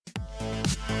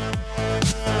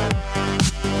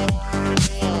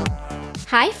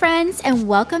Hi, friends, and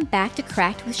welcome back to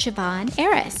Cracked with Siobhan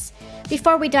Eris.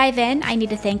 Before we dive in, I need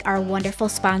to thank our wonderful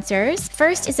sponsors.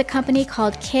 First is a company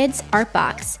called Kids Art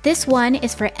Box. This one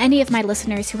is for any of my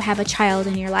listeners who have a child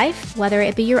in your life, whether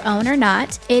it be your own or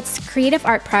not. It's creative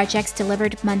art projects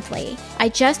delivered monthly. I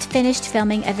just finished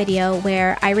filming a video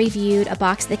where I reviewed a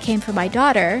box that came from my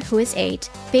daughter, who is 8,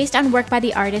 based on work by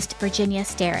the artist Virginia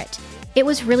Starrett. It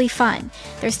was really fun.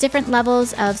 There's different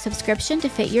levels of subscription to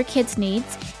fit your kids'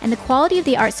 needs, and the quality of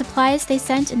the art supplies they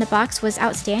sent in the box was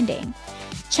outstanding.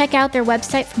 Check out their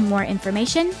website for more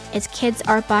information. It's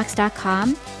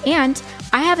kidsartbox.com, and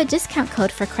I have a discount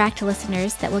code for Cracked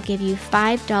listeners that will give you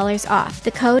 $5 off.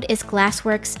 The code is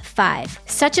Glassworks5.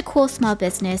 Such a cool small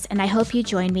business, and I hope you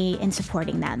join me in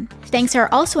supporting them. Thanks are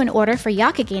also in order for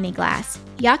Yakagani Glass.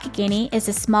 Yakagani is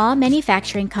a small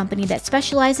manufacturing company that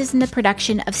specializes in the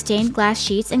production of stained glass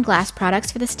sheets and glass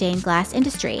products for the stained glass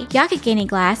industry. Yakagani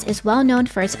Glass is well known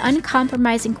for its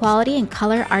uncompromising quality and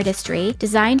color artistry,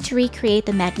 designed to recreate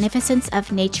the magnificence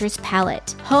of nature's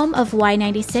palette. Home of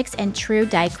Y96 and True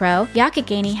Dijk,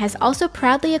 Yakagani has also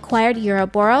proudly acquired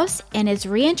Euroboros and is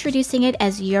reintroducing it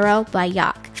as Euro by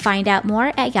Yak. Find out more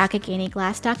at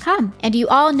yakaganiglass.com. And you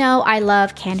all know I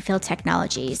love Canfield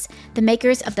Technologies, the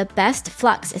makers of the best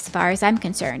flux as far as I'm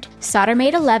concerned.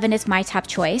 Soldermate 11 is my top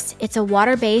choice. It's a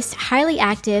water-based, highly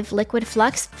active liquid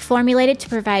flux formulated to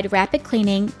provide rapid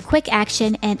cleaning, quick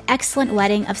action, and excellent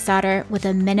wetting of solder with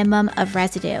a minimum of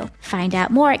residue. Find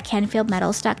out more at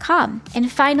canfieldmetals.com. And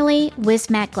finally,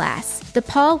 Wismac Glass. The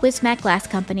Paul Wismac Glass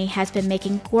Company has been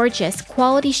making gorgeous,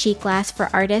 quality sheet glass for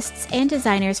artists and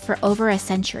designers for over a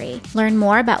century. Learn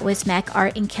more about Wismac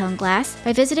art and kiln glass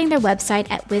by visiting their website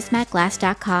at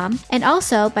wismacglass.com and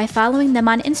also by following them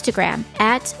on Instagram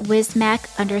at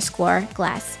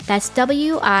wismac_glass. That's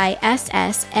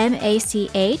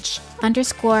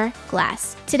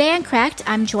WISSMACH_glass. Today on Cracked,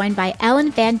 I'm joined by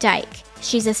Ellen van Dijk.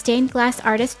 She's a stained glass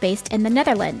artist based in the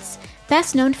Netherlands.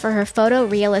 Best known for her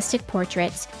photorealistic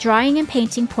portraits, drawing and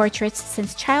painting portraits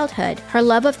since childhood, her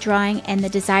love of drawing and the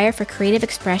desire for creative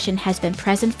expression has been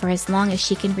present for as long as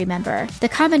she can remember. The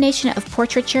combination of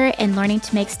portraiture and learning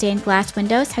to make stained glass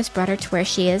windows has brought her to where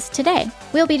she is today.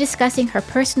 We'll be discussing her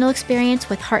personal experience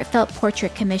with heartfelt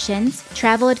portrait commissions,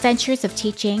 travel adventures of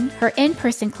teaching, her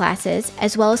in-person classes,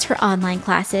 as well as her online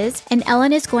classes, and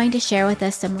Ellen is going to share with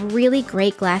us some really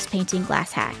great glass painting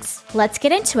glass hacks. Let's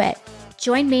get into it.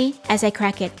 Join me as I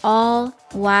crack it all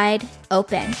wide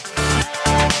open.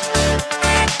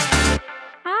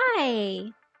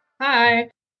 Hi. Hi.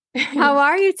 How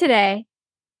are you today?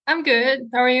 I'm good.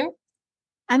 How are you?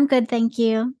 I'm good, thank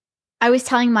you. I was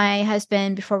telling my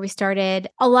husband before we started,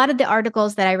 a lot of the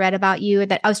articles that I read about you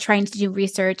that I was trying to do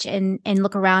research and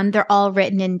look around, they're all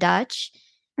written in Dutch.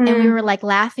 And we were like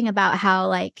laughing about how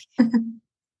like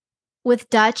with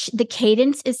Dutch, the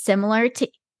cadence is similar to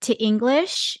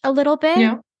English a little bit,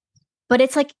 Yeah. but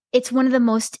it's like it's one of the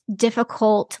most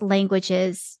difficult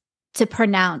languages to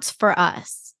pronounce for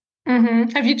us.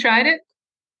 Mm-hmm. Have you tried it?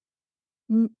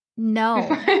 No.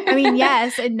 I mean,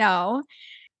 yes and no.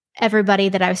 Everybody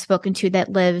that I've spoken to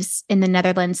that lives in the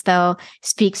Netherlands, though,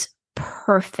 speaks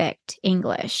perfect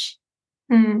English.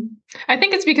 I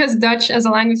think it's because Dutch as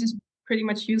a language is pretty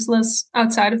much useless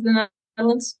outside of the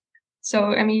Netherlands.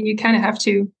 So, I mean, you kind of have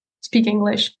to speak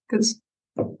English because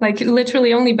like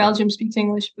literally only Belgium speaks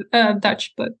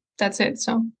Dutch, but that's it.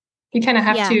 So you kind of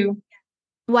have to.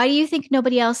 Why do you think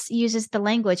nobody else uses the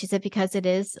language? Is it because it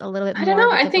is a little bit more I don't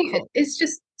know. I difficult? think it's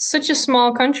just such a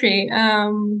small country.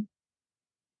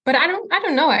 But I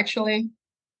don't know actually.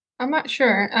 I'm not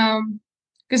sure.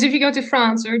 Because if you go to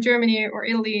France or Germany or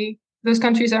Italy, those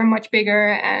countries are much bigger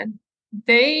and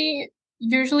they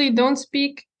usually don't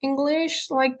speak English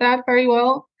like that very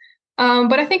well.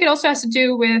 But I think it also has to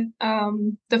do with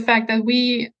the fact that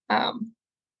we don't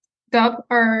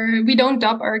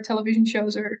dub our television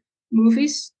shows or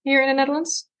movies here in the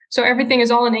Netherlands. So everything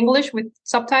is all in English with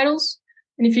subtitles.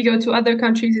 And if you go to other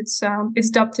countries, it's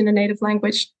dubbed in the native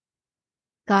language.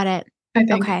 Got it. I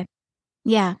think. Okay.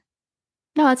 Yeah.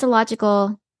 No, it's a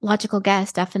logical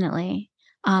guess, definitely.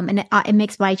 And it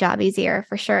makes my job easier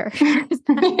for sure. There's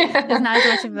not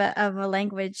as much of a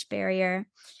language barrier.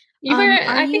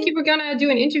 I think you were gonna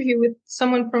do an interview with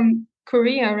someone from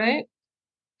Korea, right?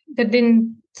 That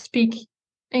didn't speak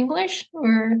English,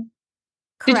 or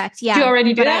correct? Did you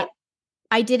already do that?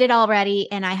 I did it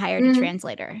already, and I hired a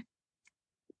translator.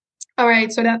 All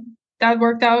right, so that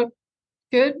worked out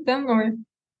good then, or?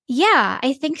 Yeah,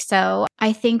 I think so.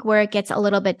 I think where it gets a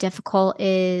little bit difficult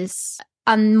is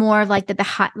more of like the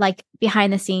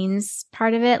behind the scenes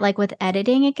part of it. Like with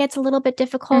editing, it gets a little bit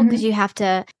difficult because you have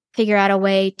to figure out a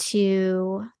way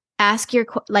to ask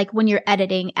like when you're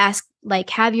editing,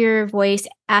 have your voice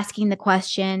asking the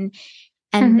question,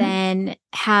 and then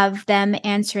have them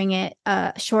answering it,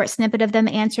 a short snippet of them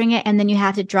answering it. And then you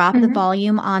have to drop the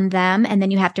volume on them. And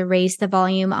then you have to raise the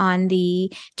volume on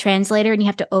the translator, and you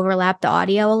have to overlap the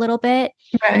audio a little bit.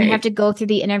 Right. And you have to go through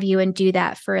the interview and do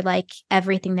that for like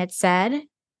everything that's said.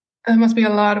 That must be a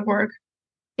lot of work.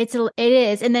 It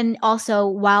is. And then also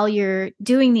while you're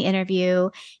doing the interview,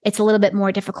 it's a little bit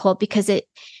more difficult because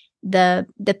the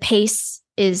pace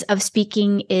of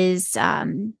speaking is,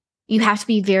 you have to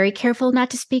be very careful not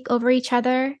to speak over each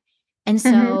other. And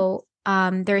so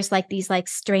there's like these like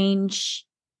strange,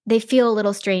 they feel a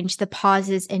little strange, the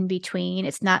pauses in between.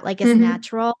 It's not like as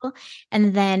natural.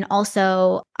 And then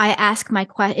also I ask my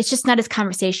question. It's just not as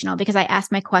conversational because I ask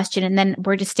my question and then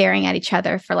we're just staring at each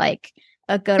other for like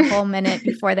a good whole minute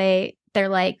before and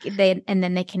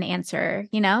then they can answer,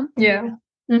 you know? Yeah.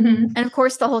 And of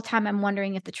course, the whole time I'm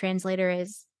wondering if the translator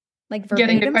is like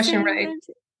getting the question right.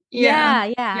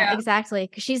 Yeah, exactly.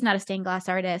 Because she's not a stained glass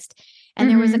artist. And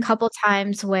there was a couple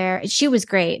times where she was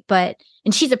great, and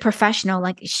she's a professional.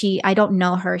 Like I don't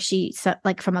know her. She's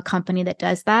like from a company that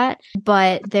does that.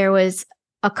 But there was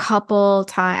a couple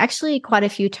times, actually quite a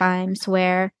few times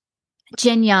where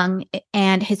Jin Young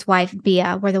and his wife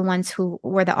Bia were the ones who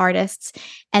were the artists,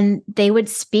 and they would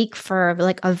speak for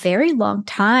like a very long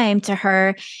time to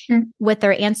her with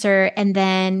their answer, and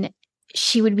then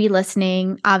she would be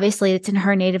listening. Obviously, it's in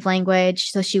her native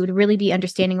language, so she would really be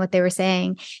understanding what they were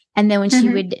saying. And then when she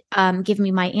would give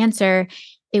me my answer,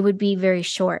 it would be very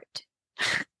short.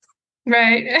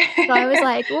 Right. So I was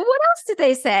like, well, what else did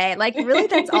they say? Like, really,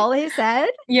 that's all they said?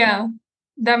 Yeah,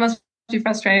 that must be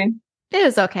frustrating. It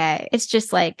was okay. It's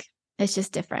just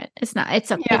different. It's not.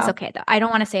 It's okay. It's okay though. I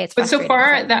don't want to say it's frustrating. But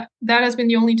so far, that has been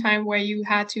the only time where you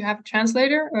had to have a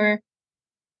translator, or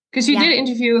because you did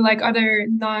interview like other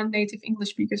non-native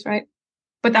English speakers, right?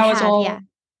 But that was all.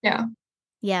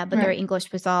 Yeah. But their English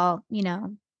was all, you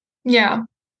know. Yeah.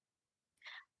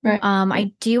 Right.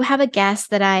 I do have a guest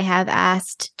that I have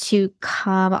asked to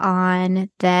come on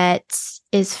that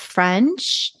is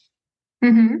French.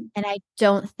 And I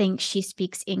don't think she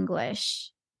speaks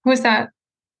English. Who's that?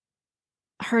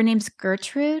 Her name's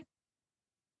Gertrude.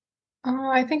 Oh,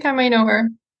 I think I may know her,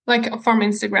 like from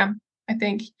Instagram. I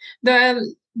think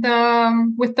the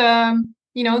with the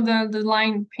the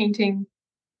line painting,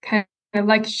 kind of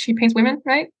like she paints women,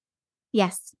 right?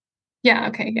 Yes. Yeah.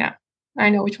 Okay. Yeah,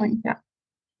 I know which one. Yeah,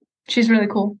 she's really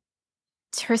cool.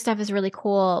 Her stuff is really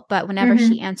cool, but whenever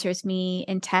she answers me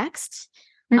in text,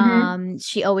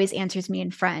 she always answers me in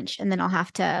French, and then I'll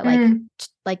have to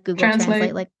like Google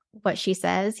translate like what she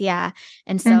says. Yeah.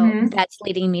 And so that's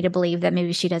leading me to believe that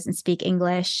maybe she doesn't speak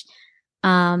English.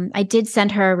 I did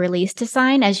send her a release to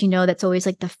sign. As you know, that's always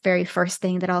like the very first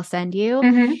thing that I'll send you.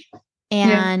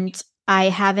 And I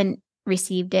haven't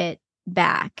received it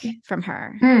back from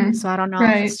her. So I don't know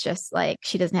if it's just like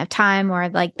she doesn't have time, or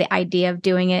like the idea of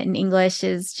doing it in English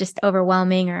is just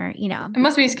overwhelming, or, you know. It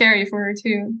must be scary for her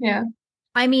too. Yeah.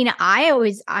 I mean,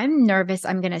 I'm nervous.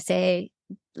 I'm going to say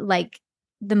like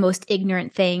the most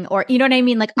ignorant thing, or, you know what I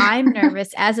mean? Like I'm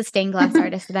nervous as a stained glass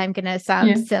artist that I'm going to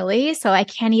sound silly. So I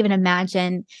can't even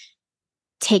imagine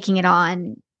taking it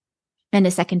on in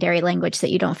a secondary language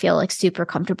that you don't feel like super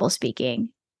comfortable speaking.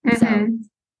 So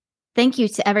thank you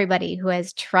to everybody who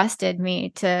has trusted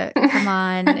me to come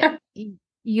on,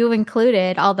 you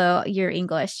included, although your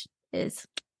English is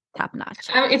top notch.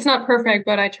 It's not perfect,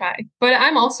 but I try. But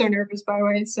I'm also nervous, by the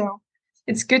way. So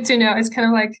it's good to know. It's kind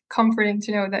of like comforting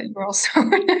to know that you're also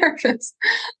nervous.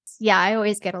 Yeah, I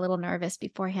always get a little nervous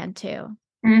beforehand too.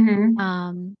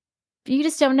 You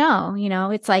just don't know, you know.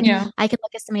 It's like I can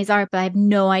look at somebody's art, but I have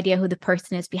no idea who the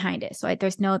person is behind it. So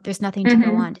there's nothing to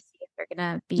go on to see if they're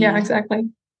gonna be exactly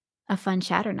a fun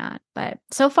chat or not. But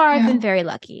so far, I've been very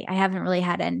lucky. I haven't really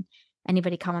had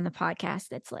anybody come on the podcast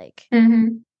that's like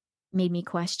made me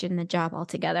question the job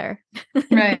altogether.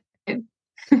 Right.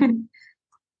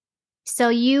 So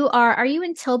are you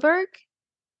in Tilburg?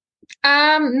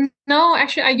 No,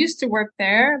 actually I used to work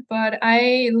there, but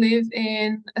I live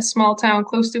in a small town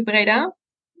close to Breda,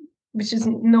 which is,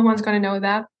 no one's gonna know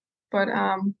that, but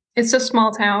it's a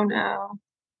small town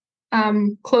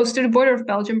close to the border of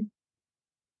Belgium.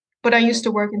 But I used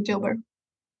to work in Tilburg.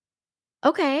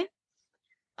 Okay.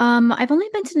 I've only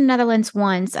been to the Netherlands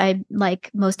once. I, like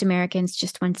most Americans,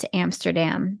 just went to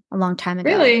Amsterdam a long time ago.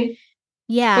 Really?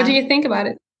 Yeah. What do you think about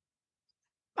it?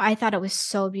 I thought it was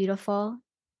so beautiful.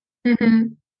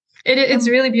 It's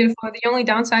really beautiful. The only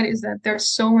downside is that there's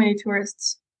so many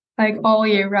tourists, like all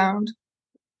year round,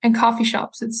 and coffee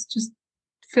shops. It's just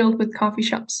filled with coffee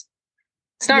shops.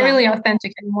 It's not really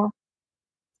authentic anymore.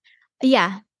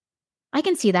 Yeah, I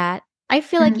can see that. I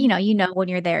feel like, Mm-hmm. when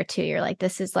you're there too, you're like,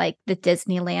 this is like the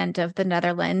Disneyland of the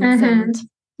Netherlands. And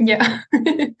Mm-hmm. Yeah.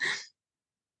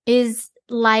 is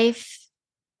life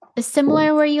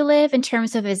similar where you live in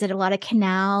terms of, is it a lot of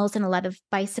canals and a lot of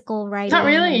bicycle Not riding and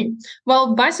really.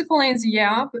 Well, bicycle lanes,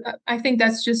 yeah, but I think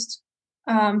that's just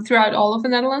throughout all of the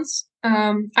Netherlands.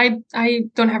 I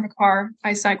don't have a car.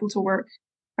 I cycle to work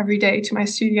every day to my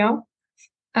studio.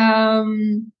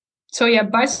 Um, so yeah,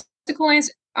 bicycle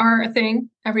lanes are a thing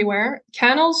everywhere.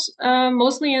 Canals,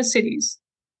 mostly in cities,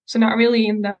 so not really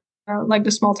in the like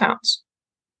the small towns.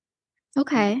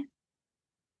 okay.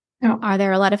 No, Are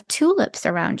there a lot of tulips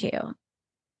around you?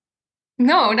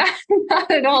 no, not not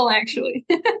at all, actually.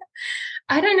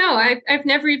 I don't know. I've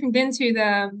never even been to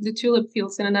the tulip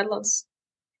fields in the Netherlands.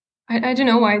 I don't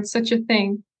know why it's such a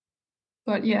thing,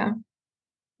 but yeah,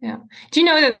 yeah. Do you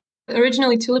know that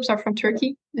originally tulips are from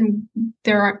Turkey and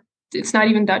there are it's not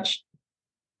even Dutch?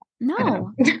 I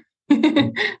No, don't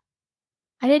know.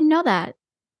 I didn't know that.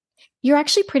 You're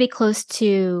actually pretty close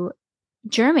to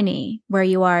Germany where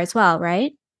you are as well,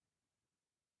 right?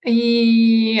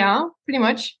 Yeah, pretty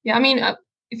much. Yeah, I mean,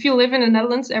 if you live in the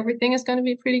Netherlands, everything is going to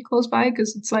be pretty close by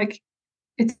because it's like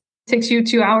it takes you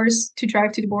 2 hours to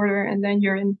drive to the border, and then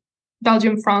you're in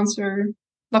Belgium, France, or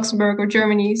Luxembourg or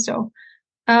Germany. So,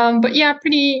 but yeah,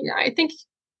 pretty. I think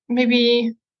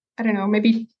maybe I don't know,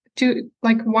 maybe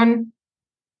like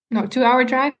 2 hour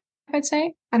drive. I'd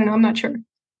say. I don't know. I'm not sure.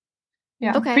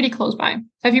 Yeah, Okay. pretty close by.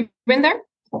 Have you been there?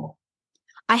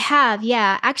 I have,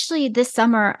 yeah. Actually, this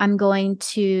summer I'm going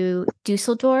to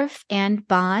Dusseldorf and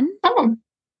Bonn. Oh,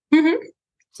 mm-hmm,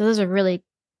 So those are really,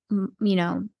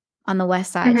 on the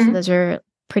west side. So mm-hmm. those are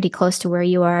pretty close to where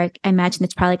you are. I imagine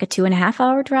it's probably like a 2.5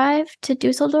 hour drive to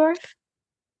Dusseldorf.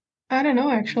 I don't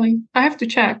know actually. I have to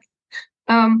check.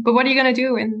 But what are you gonna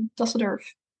do in Dusseldorf?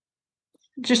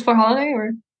 Just for holiday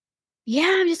or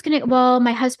Yeah, well,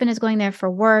 my husband is going there for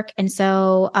work. And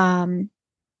so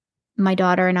my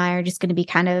daughter and I are just going to be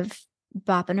kind of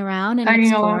bopping around and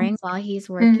tagging along? exploring while he's Mm.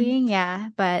 working. Yeah,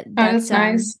 but Oh, that's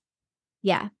nice.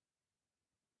 yeah.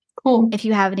 Cool. If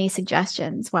you have any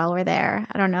suggestions while we're there,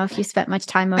 I don't know if you spent much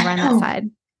time over on that Oh, side.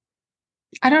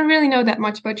 I don't really know that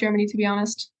much about Germany, to be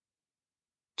honest.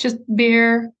 Just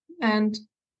beer and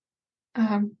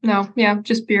no, yeah,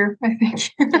 just beer, I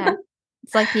think. Yeah.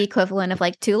 It's like the equivalent of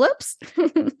like tulips.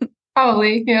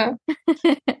 Probably, yeah.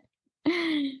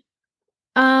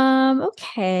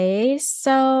 Okay.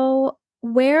 So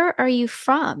where are you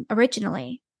from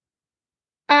originally?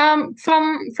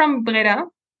 From Breda.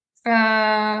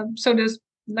 So there's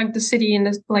like the city in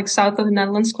the like south of the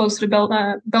Netherlands, close to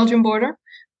the Belgian border.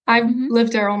 I've Hmm.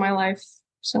 lived there all my life,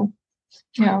 so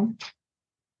yeah.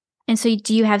 And so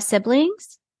do you have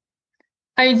siblings?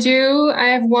 I do. I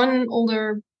have one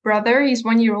older brother. He's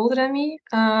 1 year older than me.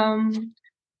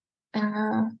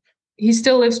 Uh, he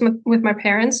still lives with my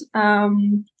parents.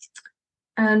 And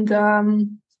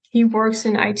he works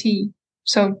in IT,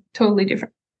 so totally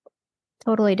different.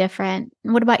 Totally different.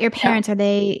 What about your Yeah, parents? Are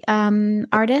they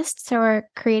artists or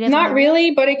creative at not all?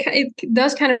 really, but it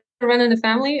does kind of run in the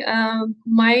family.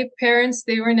 My parents,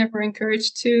 they were never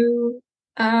encouraged to,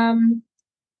 um,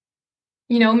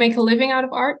 make a living out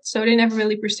of art, so they never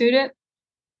really pursued it.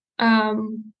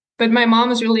 But my mom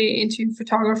is really into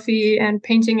photography and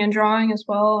painting and drawing as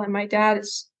well, and my dad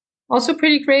is also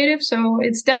pretty creative, so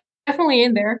it's definitely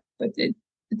in there, but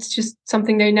it's just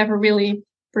something they never really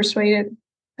persuaded.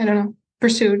 I don't know,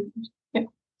 pursued. Yeah.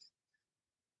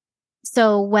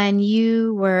 So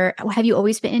have you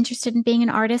always been interested in being an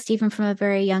artist, even from a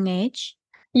very young age?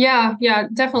 Yeah,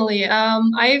 definitely.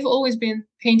 I've always been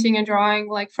painting and drawing,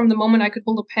 like from the moment I could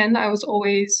hold a pen, I was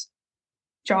always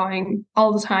drawing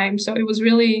all the time. So it was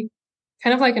really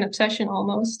kind of like an obsession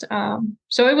almost.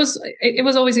 So it was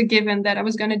always a given that I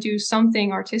was going to do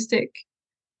something artistic.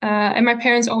 And my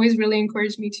parents always really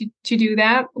encouraged me to do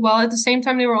that. While at the same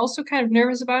time, they were also kind of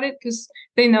nervous about it because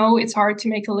they know it's hard to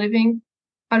make a living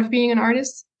out of being an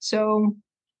artist. So,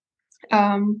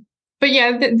 um, but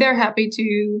yeah, they're happy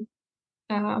to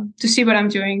see what I'm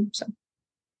doing. So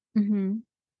Hmm.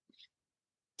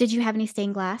 Did you have any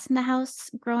stained glass in the house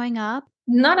growing up?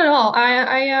 not at all.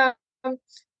 I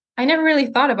never really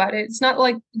thought about it. It's not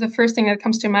like the first thing that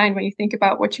comes to mind when you think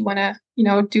about what you want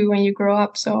to, do when you grow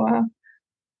up. So,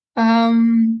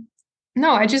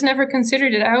 no, I just never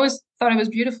considered it. I always thought it was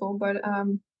beautiful, but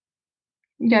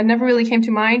yeah, it never really came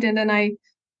to mind. And then I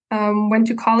went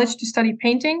to college to study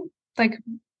painting, like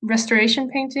restoration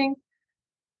painting.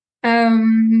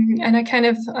 And I kind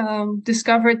of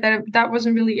discovered that that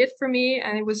wasn't really it for me.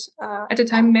 And it was at the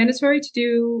time mandatory to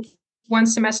do 1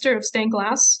 semester of stained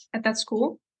glass at that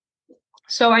school.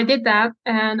 So I did that,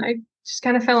 and I just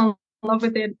kind of fell in love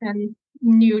with it and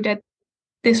knew that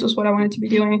this was what I wanted to be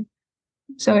doing.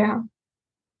 So yeah.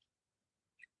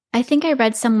 I think I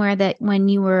read somewhere that when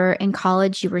you were in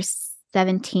college, you were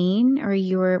 17,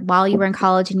 or while you were in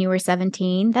college and you were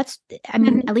 17. That's, I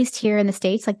mean, at least here in the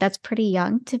States, like that's pretty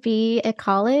young to be at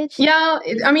college. Yeah,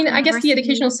 I mean, I guess the University.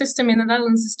 educational system in the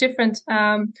Netherlands is different.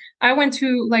 I went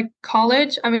to like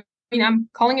college. I mean, I'm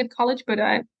calling it college, but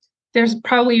there's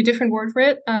probably a different word for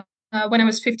it. When I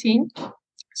was 15,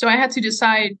 so I had to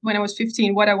decide when I was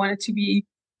 15 what I wanted to be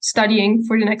studying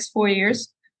for the next 4 years.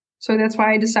 So that's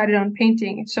why I decided on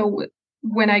painting. So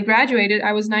when I graduated,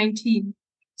 I was 19.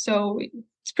 So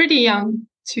it's pretty young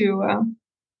to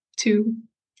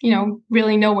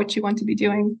really know what you want to be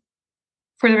doing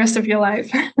for the rest of your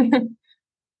life.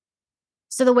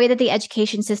 So the way that the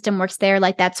education system works there,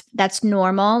 like that's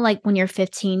normal. Like when you're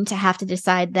 15 to have to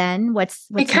decide then It what's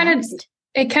kind of next.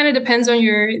 it kind of depends on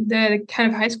the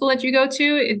kind of high school that you go to.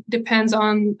 It depends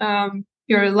on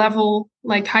your level.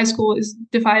 Like high school is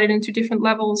divided into different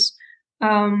levels.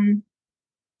 Um,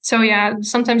 so yeah,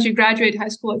 sometimes you graduate high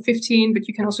school at 15, but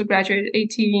you can also graduate at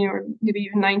 18 or maybe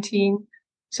even 19.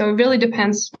 So it really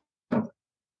depends.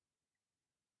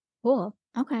 Cool.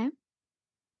 Okay.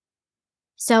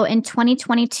 So in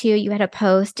 2022, you had a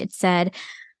post. It said,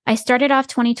 I started off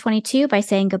 2022 by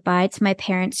saying goodbye to my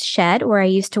parents' shed where I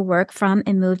used to work from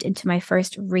and moved into my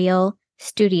first real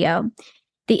studio.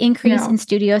 The increase Yeah. in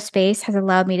studio space has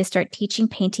allowed me to start teaching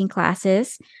painting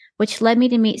classes, which led me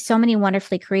to meet so many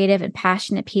wonderfully creative and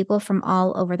passionate people from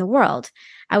all over the world.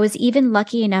 I was even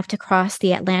lucky enough to cross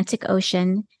the Atlantic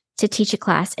Ocean to teach a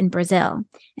class in Brazil,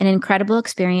 an incredible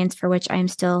experience for which I am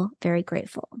still very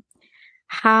grateful.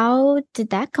 How did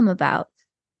that come about?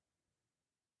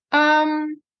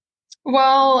 Um,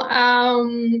 well,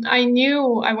 I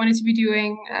knew I wanted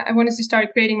to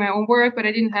start creating my own work, but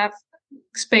I didn't have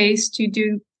space to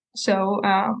do so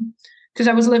because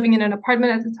I was living in an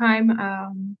apartment at the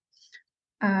time.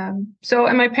 So,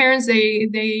 and my parents,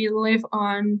 they live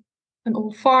on an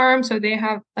old farm, so they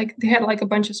had like a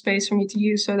bunch of space for me to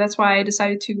use. So that's why I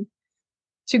decided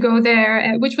to go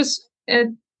there, which was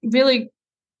really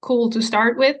cool to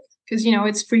start with because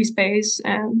it's free space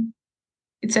and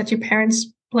it's at your parents'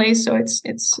 place, so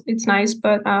it's nice.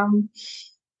 But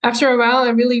after a while, I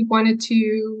really wanted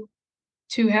to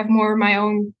have more of my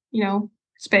own,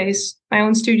 space, my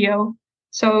own studio.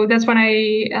 So that's when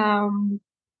I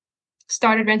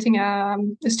started renting a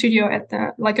studio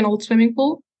at like an old swimming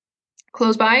pool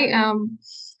close by.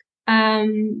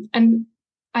 And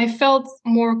I felt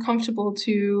more comfortable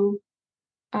to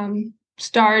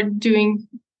start doing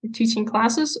teaching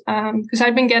classes because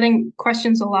I've been getting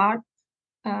questions a lot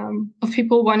of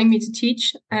people wanting me to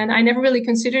teach, and I never really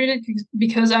considered it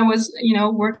because I was,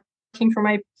 working for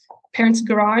my parents'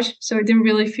 garage, so it didn't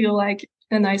really feel like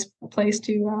a nice place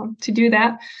to do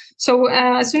that. So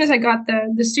as soon as I got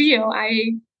the studio,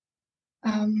 I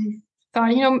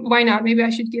thought, why not? Maybe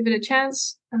I should give it a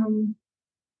chance.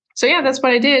 So yeah, that's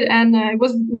what I did, and it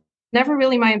was never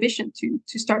really my ambition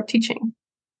to start teaching,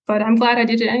 but I'm glad I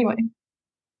did it anyway.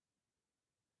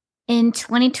 In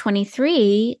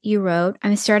 2023, you wrote,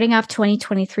 I'm starting off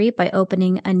 2023 by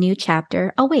opening a new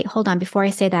chapter. Oh, wait, hold on. Before I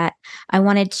say that, I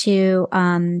wanted to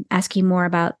ask you more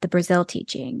about the Brazil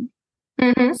teaching.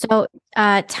 Mm-hmm. So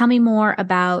tell me more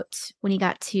about when you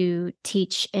got to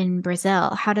teach in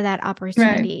Brazil. How did that Right.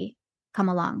 opportunity come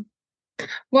along?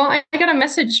 Well, I got a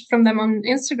message from them on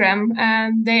Instagram,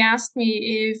 and they asked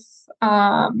me if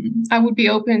I would be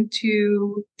open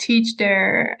to teach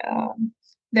their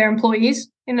employees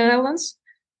in the Netherlands.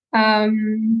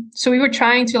 So we were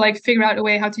trying to like figure out a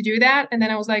way how to do that, and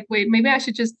then I was like, wait, maybe I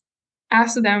should just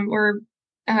ask them or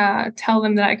tell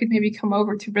them that I could maybe come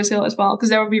over to Brazil as well because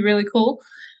that would be really cool.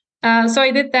 So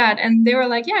I did that, and they were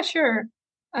like, yeah, sure.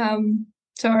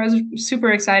 So I was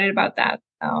super excited about that.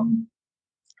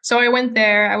 So I went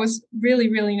there. I was really,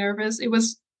 really nervous. It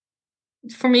was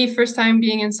for me first time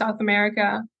being in South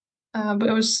America, but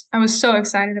I was so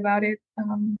excited about it.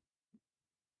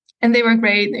 And they were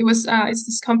great. It's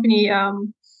this company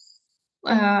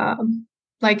uh,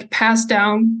 like passed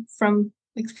down from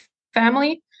like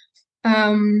family,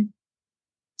 um,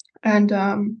 and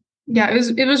yeah,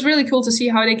 it was really cool to see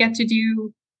how they get to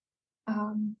do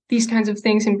these kinds of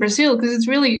things in Brazil because it's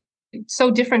really so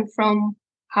different from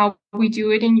how we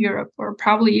do it in Europe, or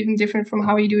probably even different from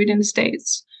how we do it in the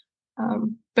States.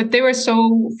 But they were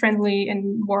so friendly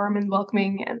and warm and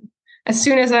welcoming. And as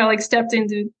soon as I like stepped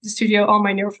into the studio, all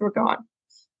my nerves were gone.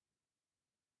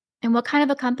 And what kind of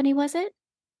a company was it?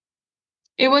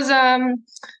 It was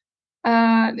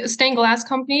a stained glass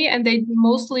company, and they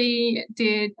mostly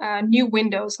did new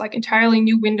windows, like entirely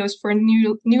new windows for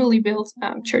newly built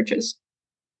churches.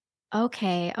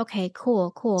 Okay. Okay.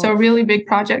 Cool. So Cool. really big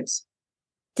projects.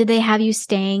 Did they have you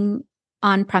staying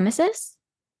on premises?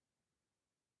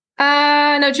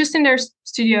 No, just in their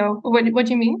studio. What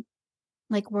do you mean?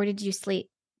 Like, where did you sleep?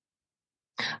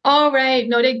 Oh, right.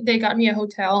 No, they got me a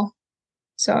hotel.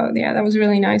 So yeah, that was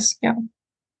really nice. Yeah.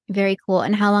 Very cool.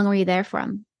 And how long were you there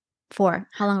from? For?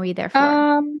 How long were you there for?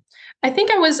 Um, I think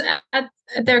I was at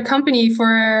their company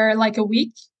for like a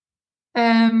week.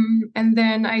 And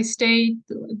then I stayed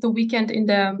the weekend in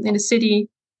the city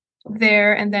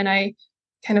there, and then I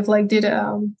kind of like did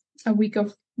a week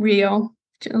of Rio,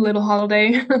 a little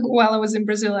holiday while I was in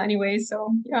Brazil anyway.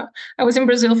 So yeah, I was in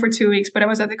Brazil for 2 weeks, but I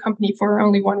was at the company for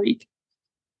only 1 week.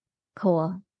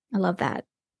 Cool. I love that.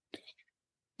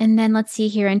 And then let's see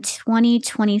here in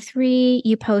 2023,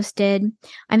 you posted,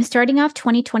 I'm starting off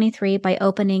 2023 by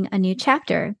opening a new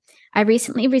chapter. I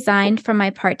recently resigned from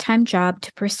my part time job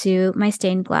to pursue my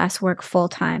stained glass work full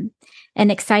time. An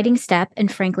exciting step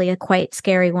and frankly a quite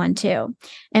scary one too.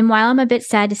 And while I'm a bit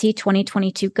sad to see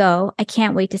 2022 go, I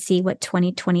can't wait to see what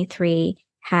 2023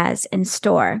 has in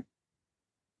store.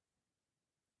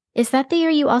 Is that the year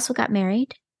you also got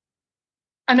married?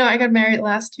 I know I got married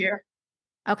last year,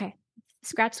 Okay.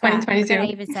 Scratch that. I forgot I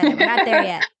 2022. even said it. We're not there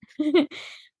yet.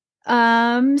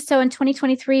 So in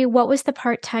 2023, what was the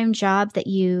part-time job that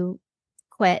you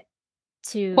quit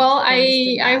to Well, go into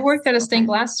stained I glass worked at a full stained time?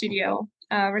 glass studio,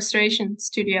 restoration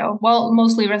studio. Well,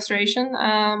 mostly restoration.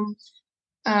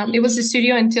 It was a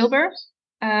studio in Tilburg,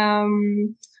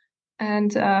 um,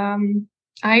 and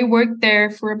I worked there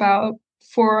for about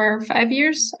 4 or 5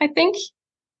 years, I think.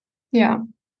 Yeah.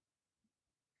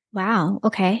 Wow.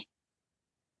 Okay.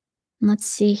 Let's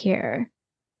see here.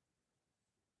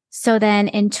 So then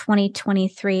in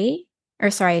 2023, or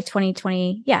sorry,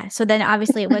 2020, yeah. So then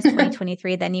obviously it was No,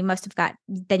 2023. Then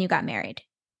you got married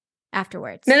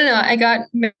afterwards. no, no. I got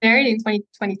married in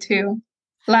 2022,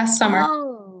 last summer.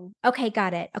 Oh, okay,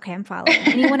 got it. Okay, I'm following.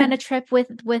 And you went on a trip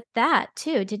with that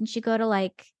too, didn't you? Go to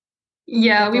like the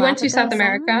Yeah, we went to South Galapagos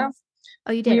America. Islands?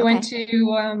 Oh, you did. We went Okay,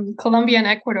 to Colombia and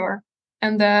Ecuador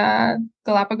and the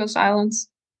Galapagos Islands.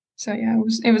 So yeah,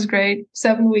 it was great.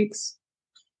 7 weeks.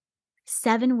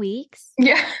 7 weeks.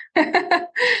 Yeah.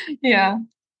 Yeah.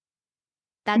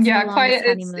 That's the Yeah, quite longest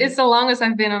it's honeymoon. the longest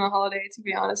I've been on a holiday, to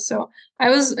be honest. So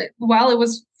I was while it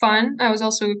was fun, I was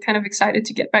also kind of excited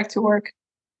to get back to work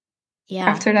Yeah,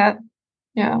 after that.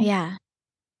 Yeah. yeah.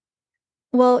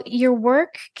 Well, your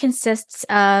work consists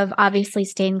of obviously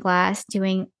stained glass,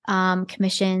 doing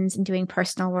commissions and doing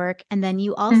personal work, and then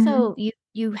you Hmm. also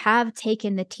you have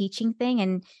taken the teaching thing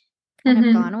and kind of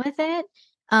Hmm. gone with it.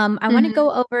 I want to Hmm.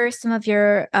 go over some of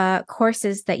your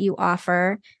courses that you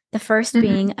offer. The first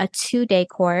being Hmm. a 2-day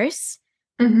course.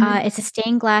 Hmm. It's a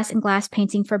stained glass and glass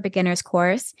painting for beginners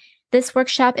course. This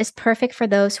workshop is perfect for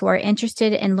those who are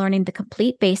interested in learning the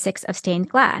complete basics of stained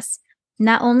glass.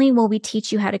 Not only will we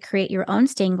teach you how to create your own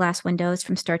stained glass windows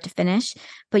from start to finish,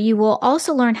 but you will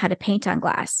also learn how to paint on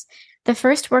glass. The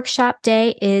first workshop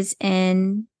day is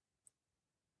in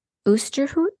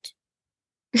Oosterhout.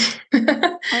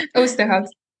 Oosterhout.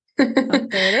 Oh,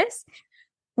 there it is,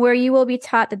 where you will be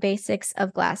taught the basics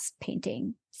of glass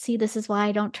painting. See, this is why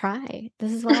I don't try.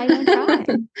 This is why I don't try.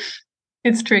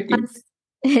 It's tricky. On,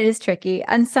 it is tricky.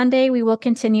 On Sunday, we will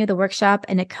continue the workshop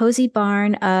in a cozy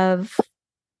barn of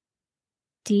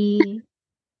D.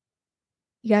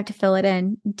 You have to fill it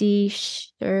in. D.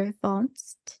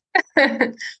 Schervonst.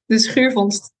 De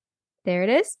schuurvondst. There it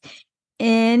is.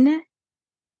 In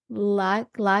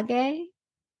Lage.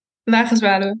 Lage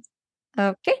Zwaluwe.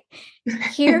 Okay.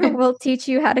 Here we'll teach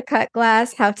you how to cut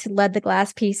glass, how to lead the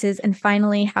glass pieces, and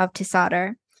finally how to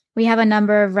solder. We have a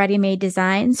number of ready-made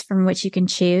designs from which you can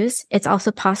choose. It's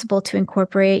also possible to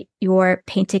incorporate your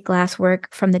painted glass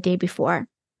work from the day before.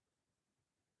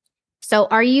 So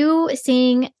are you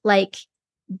seeing like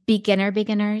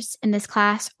beginners in this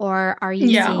class, or are you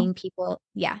Yeah. seeing people?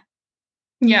 Yeah.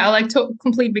 Yeah, like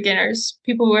complete beginners,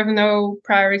 people who have no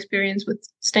prior experience with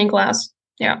stained glass.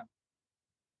 Yeah.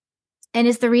 And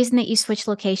is the reason that you switch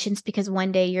locations because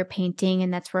one day you're painting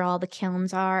and that's where all the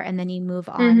kilns are, and then you move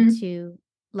on Hmm. to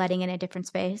letting in a different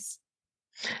space?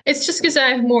 It's just because I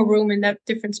have more room in that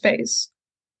different space.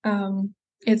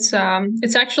 It's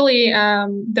actually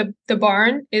the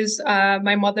barn is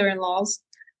my mother-in-law's.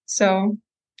 So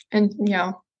and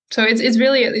yeah. So it's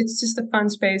really it's just a fun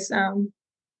space.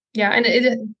 Yeah, and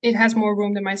it has more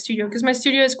room than my studio because my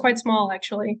studio is quite small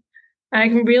actually. And I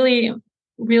can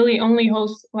really only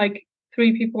host like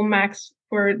 3 people max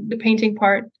for the painting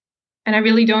part. And I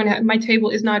really don't have, my table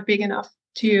is not big enough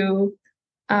to,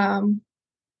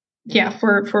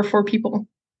 for 4 people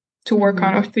to work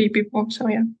on, or 3 people. So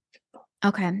yeah.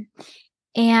 Okay.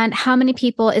 And how many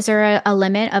people, is there a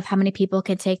limit of how many people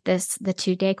can take the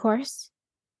 2-day course?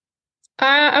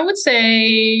 I would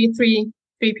say three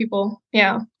people.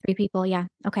 Yeah. 3 people. Yeah.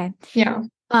 Okay. Yeah.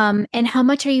 And how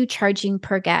much are you charging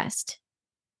per guest?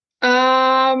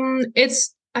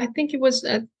 I think it was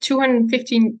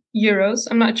 215 euros.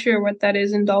 I'm not sure what that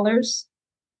is in dollars.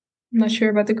 I'm not sure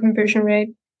about the conversion rate.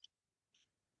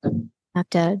 I have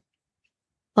to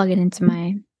plug it into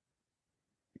my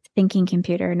thinking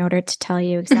computer in order to tell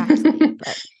you exactly.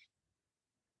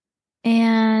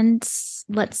 And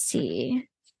let's see.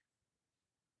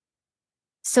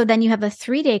 So then you have a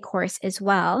 3-day course as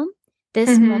well.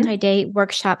 This multi-day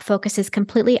workshop focuses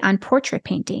completely on portrait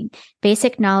painting.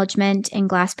 Basic acknowledgement and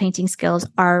glass painting skills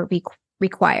are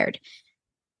required.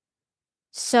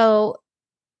 So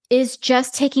is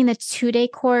just taking the 2-day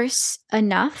course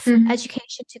enough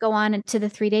education to go on to the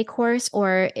 3-day course,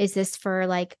 or is this for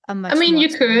like a much more you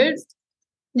could,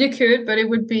 but it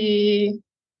would be,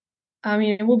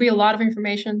 it will be a lot of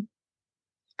information.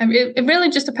 I mean, it really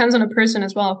just depends on a person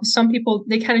as well. Because some people,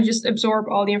 they kind of just absorb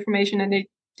all the information and they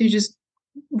just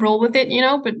roll with it,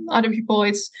 but other people,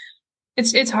 it's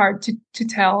hard to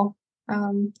tell.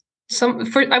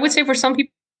 I would say for some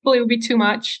people it would be too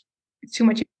much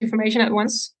information at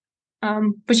once.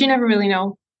 But you never really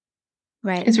know.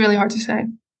 Right. It's really hard to say.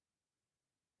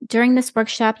 During this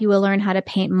workshop, you will learn how to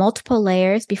paint multiple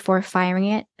layers before firing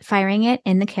it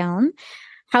in the kiln,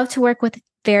 how to work with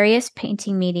various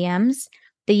painting mediums,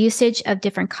 the usage of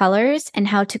different colors, and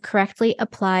how to correctly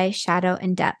apply shadow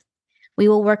and depth. We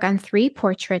will work on 3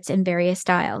 portraits in various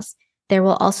styles. There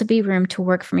will also be room to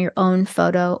work from your own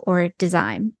photo or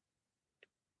design.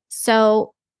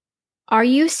 So, are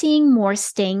you seeing more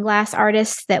stained glass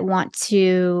artists that want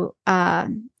to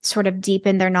sort of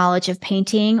deepen their knowledge of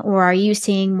painting, or are you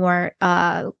seeing more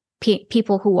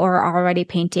people who are already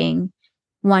painting,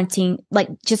 wanting, like,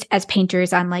 just as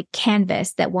painters on like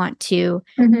canvas, that want to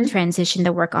transition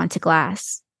the work onto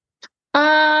glass?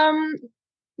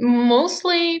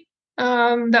 Mostly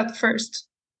that first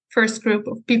group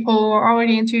of people who are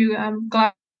already into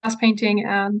glass painting,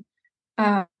 and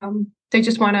they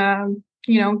just want to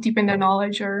deepen their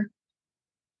knowledge, or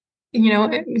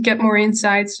get more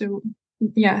insights. So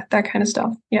yeah, that kind of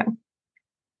stuff. Yeah.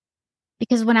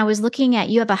 Because when I was looking at,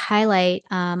 you have a highlight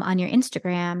on your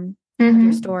Instagram of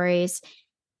your stories,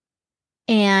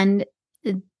 and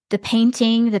the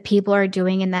painting that people are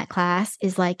doing in that class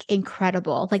is like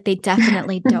incredible. Like they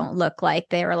definitely don't look like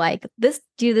they were like,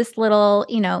 do this little,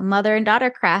 mother and daughter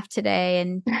craft today.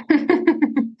 And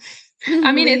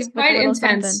I mean, it's quite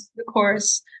intense, the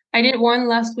course. I did one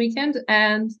last weekend,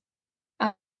 and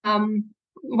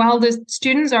while the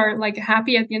students are like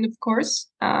happy at the end of the course,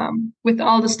 with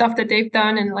all the stuff that they've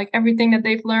done and like everything that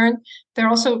they've learned, they're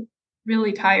also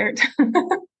really tired.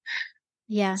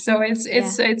 Yeah. So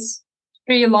it's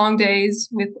pretty long days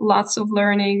with lots of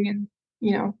learning,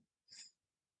 and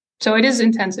so it is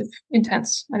intense. I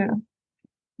don't know.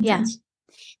 Intense. Yeah.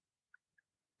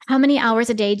 How many hours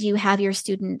a day do you have your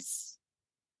students?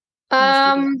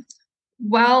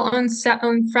 Well, on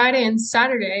Friday and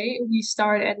Saturday we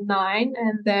start at 9,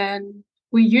 and then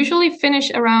we usually finish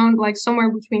around like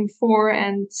somewhere between 4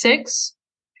 and 6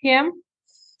 p.m.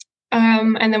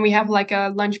 And then we have like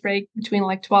a lunch break between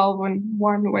like 12 and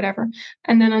 1 or whatever.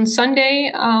 And then on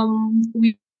Sunday,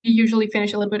 we usually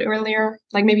finish a little bit earlier,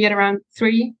 like maybe at around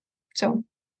 3. So,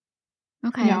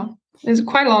 okay, yeah, there's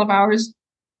quite a lot of hours.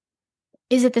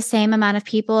 Is it the same amount of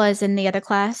people as in the other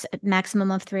class, maximum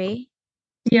of 3?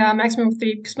 Yeah, maximum of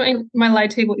 3, because my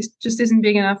light table just isn't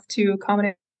big enough to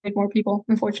accommodate more people,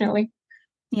 unfortunately.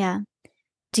 Yeah.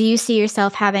 Do you see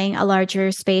yourself having a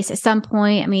larger space at some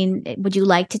point? I mean, would you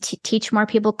like to teach more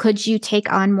people? Could you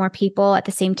take on more people at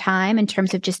the same time in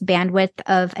terms of just bandwidth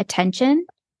of attention?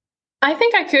 I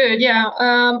think I could, yeah.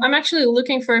 I'm actually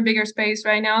looking for a bigger space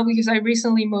right now because I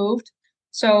recently moved.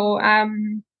 So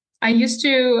I used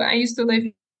to live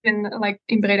in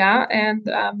Breda, and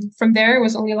from there it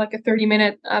was only like a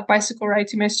 30-minute bicycle ride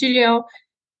to my studio.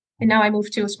 And now I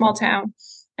moved to a small town,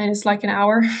 and it's like an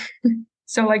hour.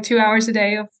 So like 2 hours a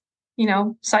day of,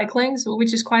 cycling, so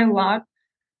which is quite a lot.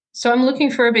 So I'm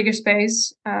looking for a bigger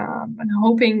space, and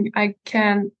hoping I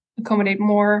can accommodate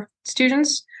more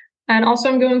students. And also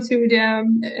I'm going to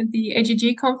the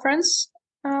AGG conference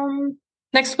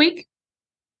next week.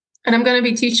 And I'm going to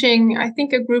be teaching, I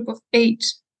think, a group of 8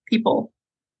 people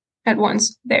at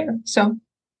once there. So,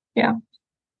 yeah.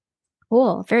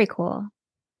 Cool. Very cool.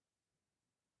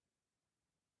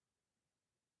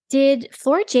 Did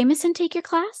Flora Jameson take your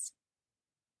class?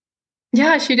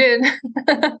 Yeah, she did.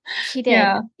 She did.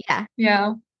 Yeah, Yeah.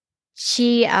 yeah.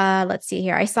 She, let's see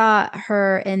here. I saw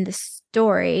her in the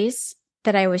stories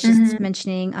that I was just Hmm.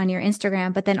 mentioning on your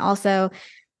Instagram, but then also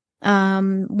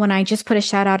when I just put a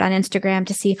shout out on Instagram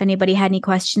to see if anybody had any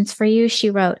questions for you, she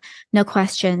wrote, no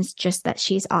questions, just that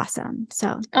she's awesome.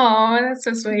 So, Oh, that's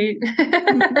so sweet.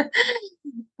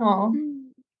 Oh,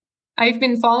 I've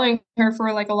been following her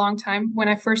for like a long time. When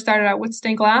I first started out with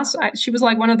stained glass, she was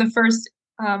like one of the first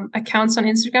accounts on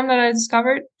Instagram that I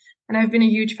discovered, and I've been a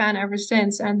huge fan ever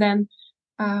since. And then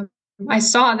um, I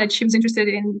saw that she was interested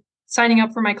in signing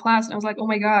up for my class, and I was like, oh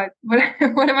my God, what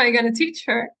am I going to teach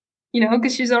her? You know,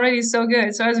 because she's already so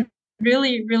good. So I was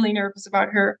really, really nervous about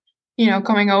her,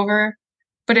 coming over,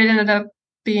 but it ended up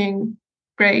being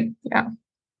great. Yeah.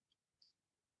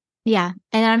 yeah.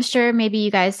 And I'm sure maybe you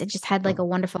guys just had like a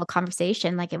wonderful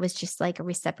conversation. Like it was just like a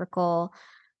reciprocal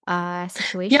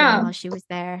situation Yeah. while she was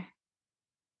there.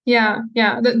 Yeah,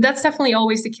 yeah, that's definitely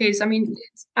always the case. I mean,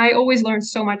 I always learn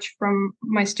so much from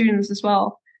my students as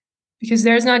well, because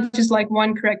there's not just like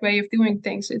one correct way of doing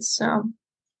things. Yeah,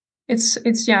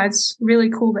 it's really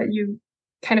cool that you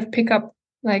kind of pick up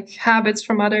like habits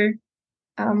from other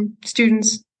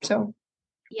students. So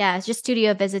Yeah, it's just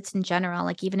studio visits in general.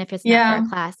 Like even if it's not for a yeah,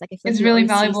 class, like I feel like it's you really always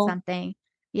see valuable. something.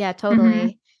 Yeah, Hmm.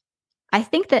 totally. I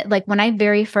think that like when I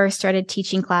very first started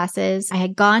teaching classes, I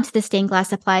had gone to the stained glass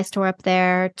supply store up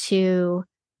there to,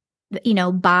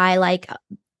 buy like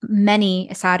many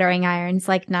soldering irons,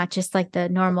 like not just like the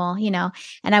normal,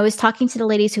 and I was talking to the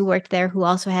ladies who worked there who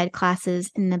also had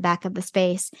classes in the back of the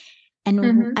space. And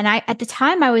Hmm. I at the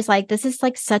time I was like, this is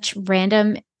like such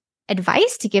random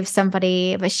advice to give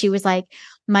somebody, but she was like,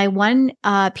 my one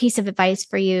piece of advice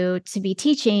for you to be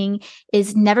teaching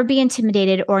is never be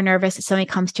intimidated or nervous if somebody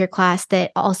comes to your class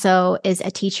that also is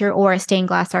a teacher or a stained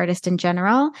glass artist in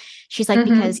general. She's like,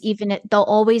 because Hmm. even they'll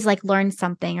always like learn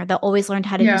something, or they'll always learn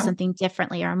how to do Yeah, something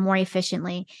differently or more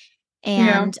efficiently.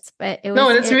 yeah. And but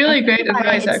No, that's I really think great about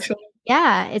it, advice, actually.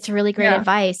 yeah, it's really great Yeah,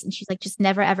 advice. And she's like, just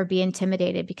never ever be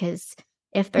intimidated, because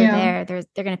if they're yeah, there,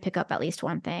 they're going to pick up at least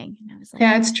one thing. And I was like,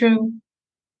 yeah. It's true.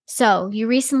 so you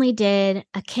recently did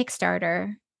a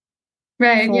Kickstarter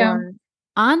Right. Yeah. for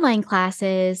online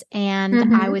classes, and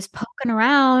I Hmm. was poking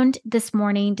around this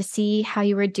morning to see how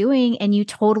you were doing, and you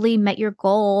totally met your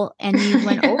goal and you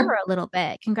went over Yeah. a little bit.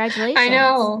 I Congratulations.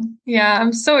 know. Yeah,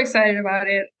 I'm so excited about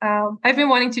it. I've been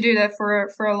wanting to do that for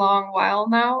a long while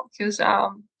now because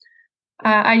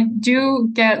I do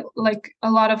get like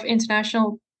a lot of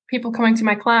international people coming to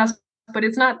my class, but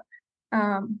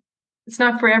um, it's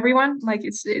not for everyone. Like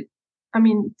I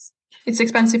mean, it's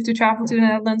expensive to travel to the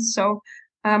Netherlands, so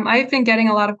I've been getting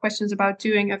a lot of questions about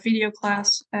doing a video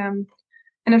class. And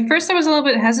at first I was a little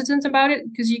bit hesitant about it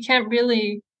because you can't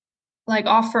really like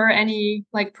offer any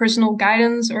like personal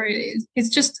guidance, or it's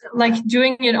just like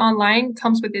doing it online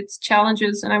comes with its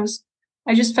challenges, and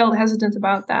I just felt hesitant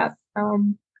about that.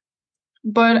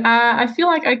 But I feel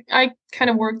like I kind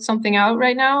of worked something out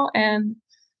right now, and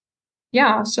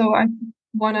yeah, so I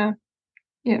wanna,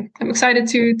 yeah, I'm excited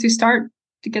to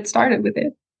get started with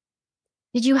it.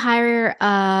 Did you hire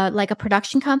like a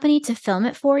production company to film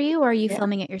it for you, or are you Yeah,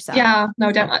 filming it yourself? yeah,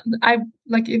 no doubt. I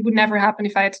like it would never happen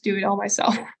if I had to do it all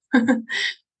myself.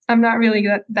 I'm not really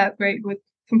that great with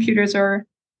computers or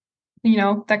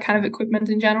that kind of equipment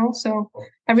in general. So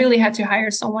I really had to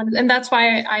hire someone. And that's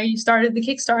why I started the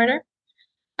Kickstarter.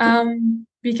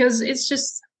 Because it's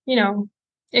just,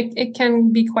 it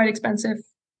can be quite expensive.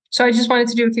 So I just wanted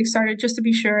to do a Kickstarter just to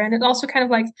be sure. And it also kind of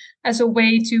like as a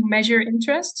way to measure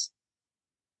interest.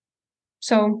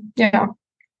 So yeah.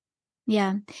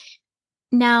 Yeah.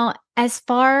 Now, as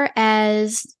far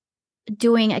as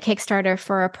doing a Kickstarter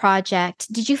for a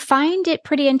project, did you find it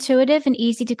pretty intuitive and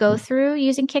easy to go through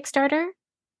using Kickstarter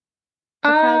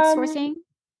for Um, crowdsourcing?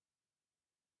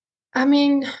 I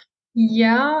mean,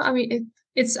 yeah, I mean,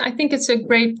 I think it's a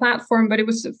great platform, but it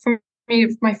was for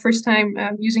me my first time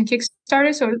using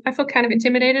Kickstarter. So I felt kind of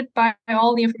intimidated by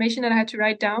all the information that I had to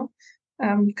write down.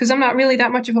 Because I'm not really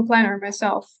that much of a planner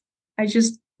myself. I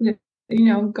just,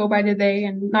 go by the day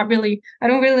and I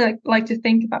don't really like to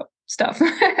think about stuff.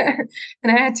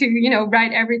 And I had to,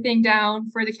 write everything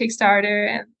down for the Kickstarter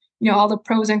and, all the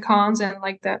pros and cons and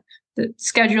like the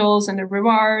schedules and the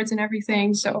rewards and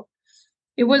everything. So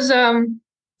it was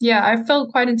yeah, I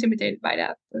felt quite intimidated by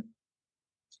that, but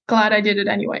glad I did it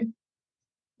anyway.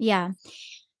 Yeah.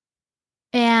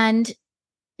 And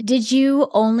did you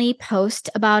only post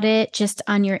about it just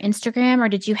on your Instagram, or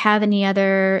did you have any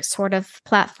other sort of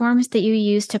platforms that you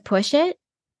use to push it?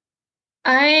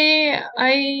 I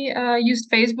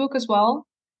used Facebook as well.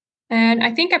 And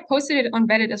I think I posted it on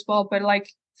Reddit as well, but like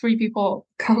 3 people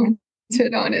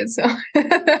commented on it, so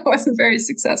that wasn't very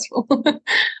successful.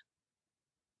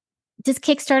 Does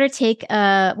Kickstarter take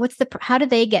how do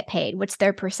they get paid? What's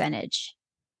their percentage?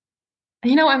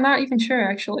 I'm not even sure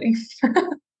actually.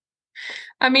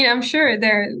 I mean, I'm sure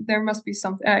there must be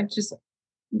something. Just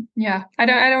yeah, I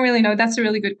don't really know. That's a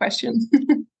really good question.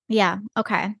 Yeah,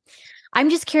 okay. I'm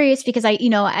just curious because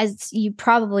as you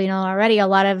probably know already, a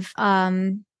lot of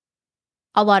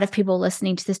people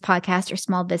listening to this podcast are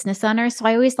small business owners. So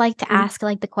I always like to ask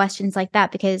like the questions like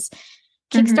that because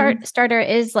Mm-hmm. Starter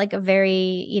is like a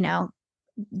very,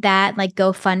 that like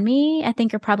GoFundMe, I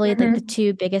think are probably like the Mm-hmm.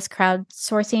 two biggest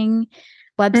crowdsourcing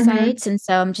Mm-hmm. websites. And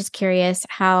so I'm just curious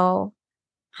how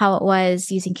it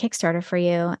was using Kickstarter for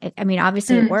you. I mean,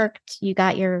 obviously it Mm. worked. You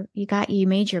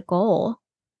made your goal.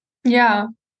 Yeah,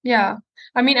 yeah.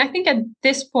 I mean, I think at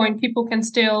this point people can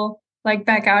still like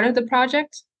back out of the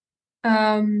project.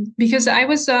 Because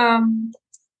um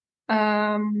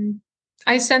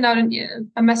I sent out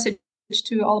a message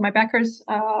to all of my backers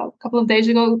a couple of days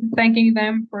ago, thanking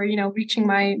them for reaching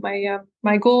my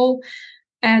goal,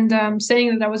 and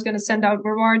saying that I was going to send out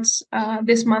rewards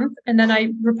this month. And then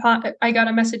I got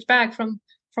a message back from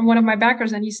one of my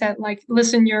backers, and he said like,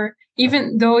 listen,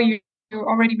 even though you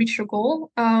already reached your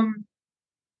goal,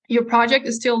 your project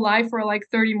is still live for like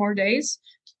 30 more days,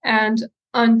 and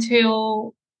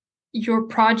until your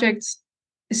project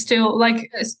is still like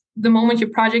the moment your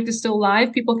project is still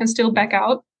live, people can still back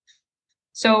out.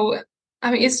 So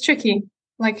I mean, it's tricky.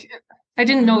 Like I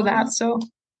didn't know that, Oh. so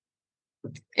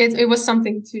it was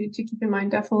something to keep in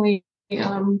mind. Definitely.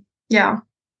 Yeah.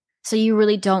 So you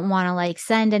really don't want to like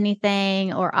send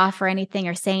anything or offer anything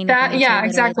or say anything That. until Yeah.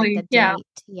 literally like the Exactly. Yeah.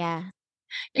 date. Yeah.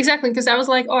 Exactly. Because I was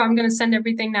like, oh, I'm gonna send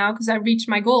everything now because I reached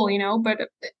my goal, but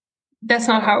that's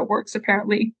not how it works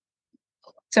apparently.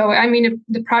 So I mean, if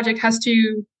the project has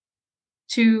to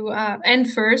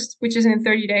end first, which is in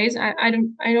 30 days. I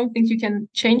don't think you can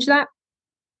change that.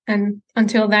 And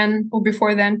until then or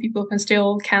before then, people can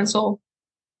still cancel.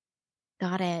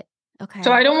 Got it.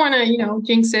 So I Okay. don't want to,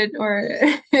 jinx it or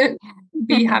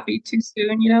be happy too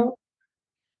soon.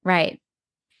 Right.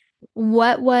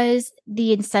 What was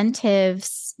the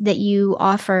incentives that you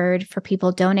offered for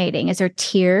people donating? Is there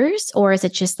tiers or is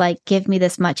it just like, give me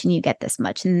this much and you get this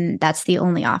much? And that's the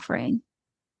only offering?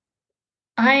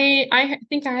 I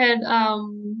think I had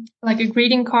like a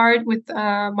greeting card with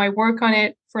my work on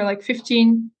it for like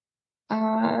 15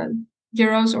 uh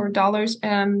euros or dollars,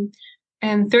 and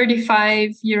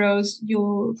 35 euros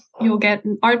you'll get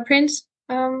an art print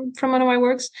from one of my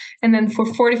works, and then for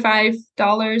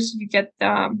 $45 you get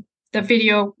the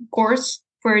video course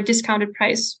for a discounted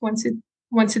price once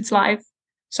it's live.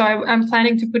 So I'm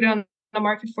planning to put it on the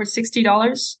market for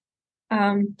 $60.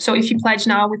 So if you pledge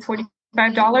now with $45,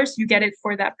 you get it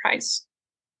for that price.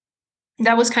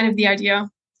 That was kind of the idea.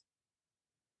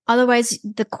 Otherwise,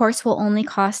 the course will only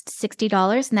cost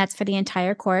 $60 and that's for the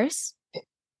entire course.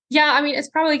 Yeah, I mean, it's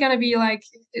probably gonna be like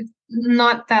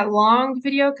not that long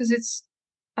video because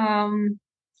um,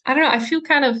 I don't know. I feel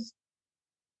kind of,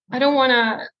 I don't want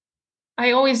to,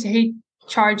 I always hate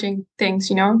charging things,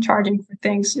 charging for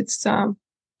things. It's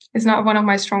not one of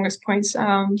my strongest points.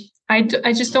 I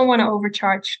just don't want to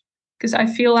overcharge because I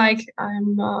feel like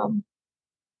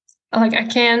like I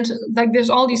can't, like there's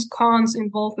all these cons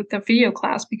involved with the video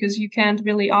class because you can't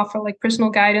really offer like personal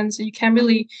guidance. And you can't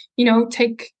really,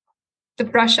 take the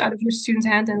brush out of your student's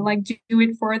hand and like do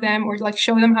it for them or like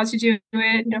show them how to do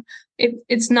it.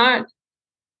 It's not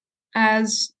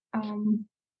as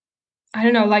I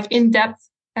don't know, like in depth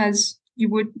as it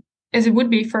would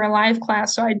be for a live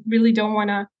class. So I really don't want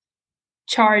to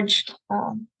charge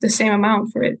the same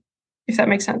amount for it, if that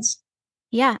makes sense.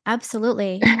 Yeah,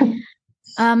 absolutely.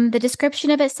 The description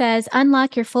of it says,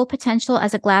 unlock your full potential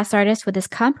as a glass artist with this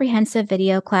comprehensive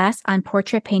video class on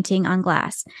portrait painting on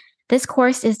glass. This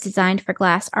course is designed for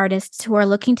glass artists who are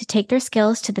looking to take their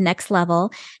skills to the next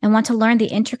level and want to learn the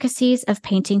intricacies of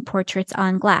painting portraits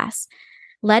on glass.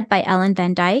 Led by Ellen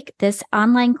Van Dijk, this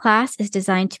online class is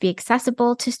designed to be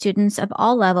accessible to students of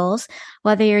all levels,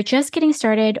 whether you're just getting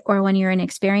started or when you're an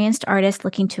experienced artist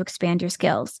looking to expand your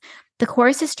skills. The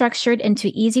course is structured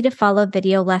into easy to follow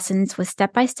video lessons with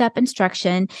step-by-step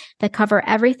instruction that cover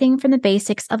everything from the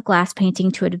basics of glass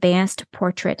painting to advanced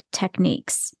portrait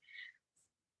techniques.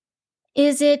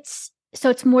 So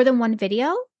it's more than one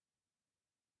video?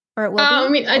 Or it will I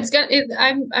be? mean,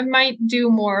 I might do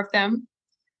more of them,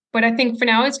 but I think for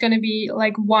now it's going to be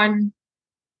like one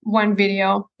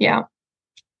video. Yeah.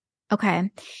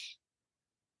 Okay.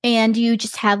 And you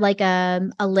just have like a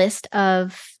list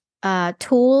of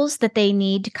tools that they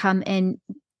need to come and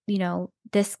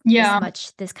this Yeah.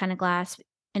 much, this kind of glass.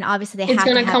 And obviously they It's have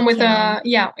to gonna have a come with kiln.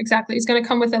 yeah, exactly. It's gonna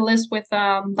come with a list with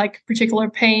like particular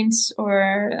paints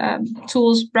or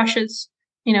tools, brushes,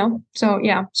 So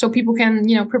yeah, so people can,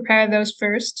 prepare those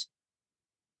first.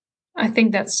 I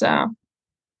think that's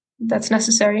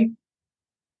necessary.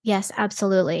 Yes,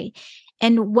 absolutely.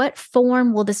 And what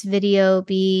form will this video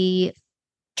be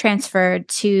transferred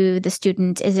to the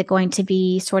student? Is it going to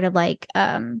be sort of like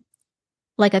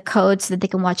a code so that they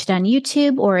can watch it on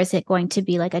YouTube, or is it going to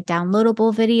be like a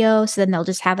downloadable video so then they'll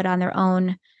just have it on their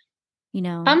own, you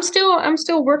know? I'm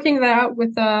still working that out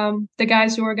with the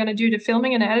guys who are gonna do the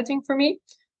filming and editing for me,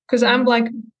 because I'm Mhm. like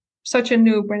such a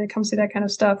noob when it comes to that kind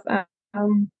of stuff.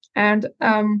 And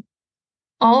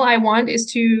all I want is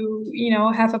to,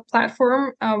 have a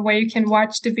platform where you can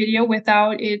watch the video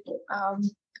without it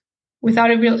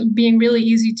being really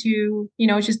easy to,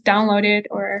 just download it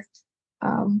or,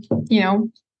 um, you know,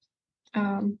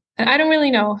 and I don't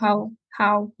really know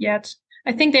how yet.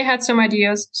 I think they had some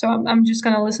ideas, so I'm just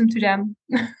gonna listen to them.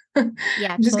 I'm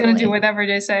Yeah, just gonna do totally. whatever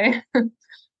they say.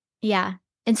 Yeah.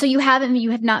 And so you have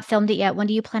not filmed it yet. When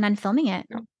do you plan on filming it?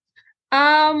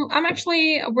 I'm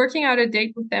actually working out a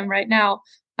date with them right now.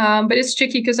 But it's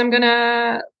tricky because I'm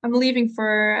leaving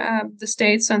for the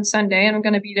States on Sunday and I'm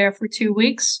gonna be there for 2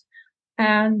 weeks.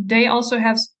 And they also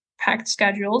have packed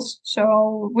schedules.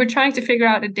 So we're trying to figure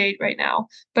out a date right now.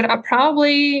 But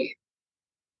probably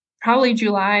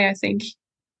July, I think.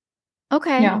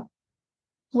 Okay. Yeah.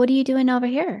 What are you doing over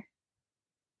here?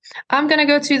 I'm gonna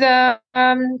go to the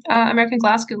American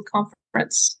Glass Guild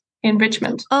conference in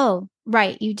Richmond Oh,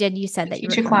 right. You said to that you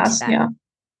were teach a coming to class. that. Yeah.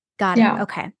 Got it. Yeah.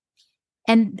 Okay.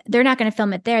 And they're not going to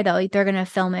film it there though. They're going to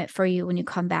film it for you when you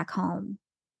come back home,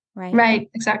 right? Right.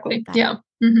 Exactly. Got it. Yeah.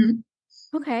 Hmm.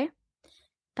 Okay.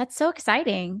 That's so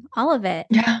exciting. All of it.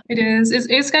 Yeah, it is.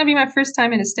 It's gonna be my first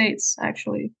time in the States,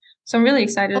 actually. So I'm really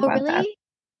excited Oh, about that. really?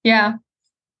 Yeah.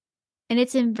 And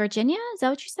it's in Virginia? Is that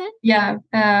what you said? Yeah.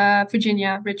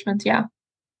 Virginia, Richmond. Yeah. Yeah.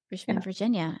 Richmond,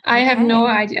 Virginia. I have no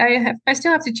Okay. idea. I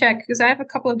still have to check because I have a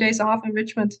couple of days off in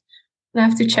Richmond. And I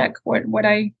have to check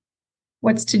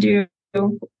what's to do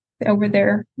over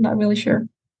there. Not really sure.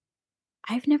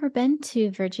 I've never been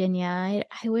to Virginia.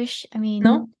 I wish, I mean,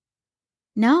 No?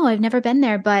 no, I've never been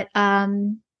there, but I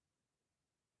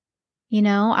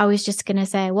was just gonna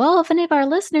say, well, if any of our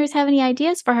listeners have any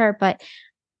ideas for her, but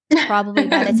probably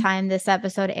by the time this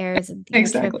episode airs, your trip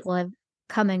Exactly. will have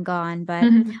come and gone, but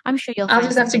Hmm. I'm sure you'll I'll find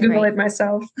just have to something Google great. it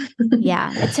myself.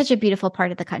 Yeah, it's such a beautiful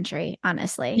part of the country,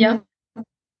 honestly. Yeah.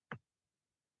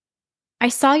 I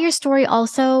saw your story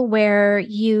also where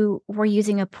you were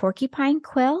using a porcupine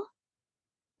quill.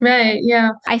 Right.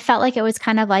 Yeah. I felt like it was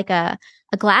kind of like a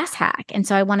glass hack. And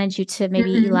so I wanted you to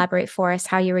maybe Mhm. elaborate for us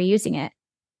how you were using it.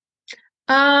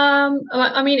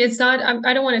 I mean, it's not,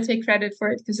 I don't want to take credit for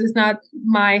it because it's not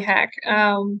my hack.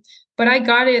 But I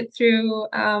got it through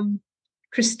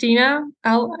Christina.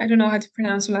 I don't know how to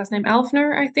pronounce her last name.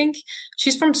 Alfner, I think.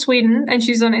 She's from Sweden and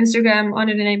she's on Instagram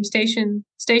under the name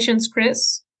Stations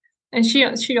Chris. And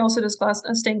she also does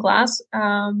stained glass.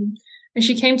 And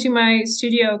she came to my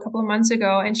studio a couple of months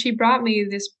ago and she brought me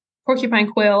this porcupine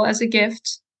quill as a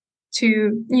gift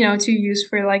to use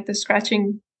for like the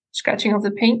scratching of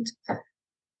the paint.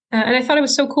 And I thought it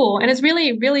was so cool. And it's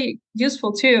really, really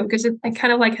useful too, because it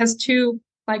kind of like has two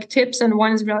like tips and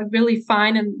one is like really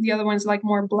fine and the other one is like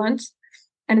more blunt.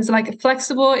 And it's like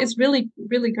flexible. It's really,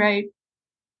 really great.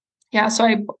 Yeah, so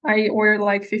I ordered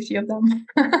like 50 of them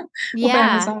off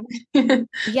Yeah. Amazon.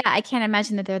 Yeah. I can't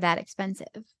imagine that they're that expensive.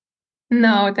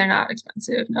 No, they're not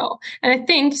expensive. No. And I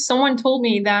think someone told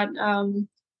me that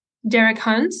Derek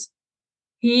Hunt,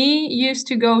 he used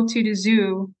to go to the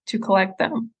zoo to collect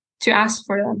them, to ask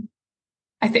for them.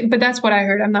 I think, but that's what I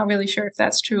heard. I'm not really sure if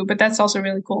that's true, but that's also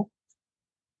really cool.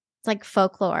 It's like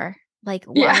folklore. Like,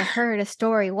 well, I Yeah. heard a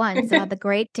story once about the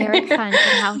great Derek Hunt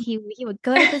and how he would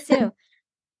go to the zoo.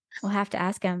 We'll have to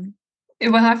ask him.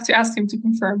 We'll have to ask him to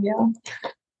confirm. Yeah.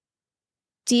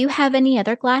 Do you have any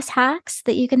other glass hacks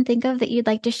that you can think of that you'd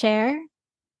like to share?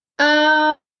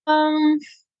 Uh, um.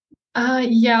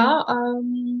 Yeah.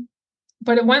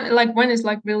 But one is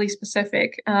like really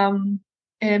specific.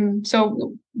 And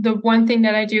so the one thing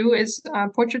that I do is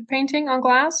portrait painting on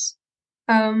glass.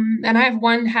 And I have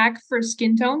one hack for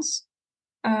skin tones.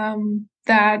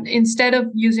 That instead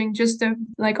of using just the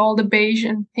like all the beige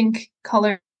and pink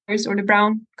colors or the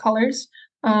brown colors,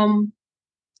 um,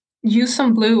 use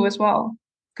some blue as well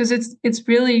because it's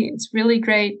really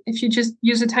great if you just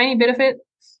use a tiny bit of it.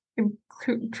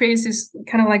 It creates this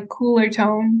kind of like cooler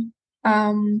tone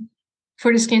um,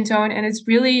 for the skin tone, and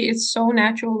it's so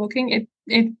natural looking.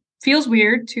 It feels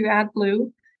weird to add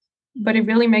blue, but it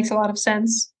really makes a lot of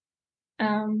sense.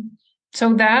 Um,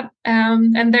 so that,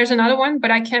 and there's another one,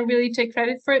 but I can't really take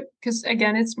credit for it because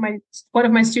again, it's one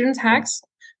of my students' hacks.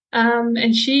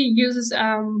 And she uses, I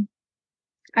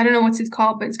don't know what's it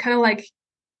called, but it's kind of like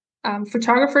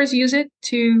photographers use it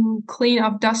to clean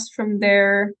up dust from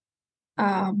their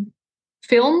um,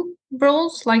 film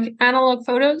rolls, like analog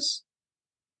photos.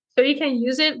 So you can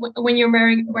use it when you're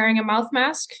wearing a mouth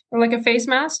mask or like a face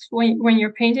mask. When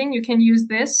you're painting, you can use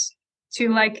this to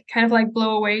like kind of like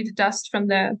blow away the dust from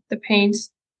the paint.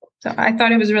 So I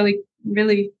thought it was really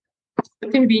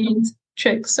convenient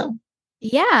trick. So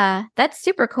Yeah, that's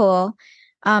super cool.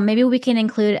 Maybe we can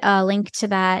include a link to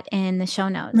that in the show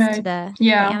notes to right, the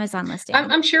yeah, Amazon listing.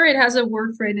 I'm sure it has a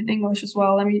word for it in English as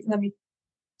well. Let me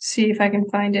see if I can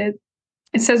find it.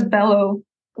 It says bellow.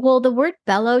 Well, the word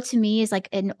bellow to me is like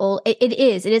it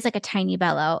is like a tiny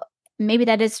bellow. Maybe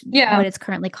that is Yeah. what it's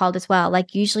currently called as well.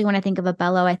 Like usually when I think of a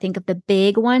bellow, I think of the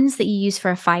big ones that you use for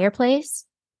a fireplace,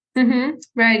 Right.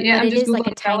 Yeah. but I'm it just is like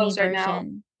a Googling tiny bellows right now.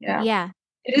 version. Yeah. Yeah,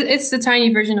 It's the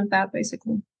tiny version of that,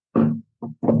 basically.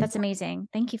 that's amazing.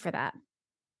 Thank you for that.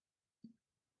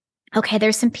 Okay,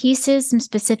 there's some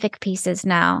specific pieces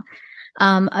now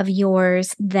of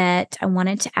yours that I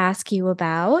wanted to ask you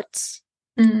about.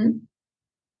 Mm-hmm.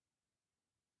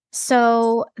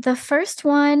 So the first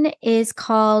one is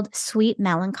called Sweet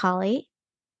Melancholy.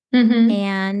 Mm-hmm.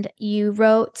 And you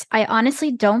wrote, I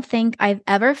honestly don't think I've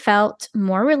ever felt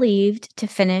more relieved to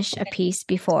finish a piece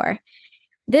before.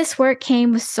 This work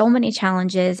came with so many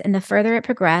challenges, and the further it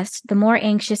progressed, the more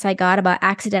anxious I got about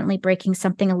accidentally breaking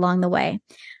something along the way.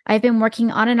 I've been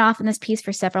working on and off on this piece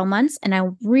for several months, and I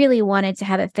really wanted to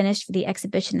have it finished for the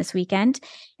exhibition this weekend.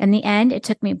 In the end, it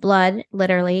took me blood,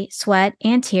 literally, sweat,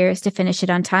 and tears to finish it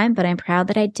on time, but I'm proud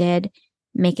that I did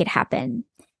make it happen.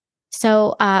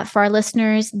 So, for our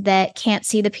listeners that can't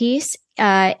see the piece,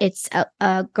 it's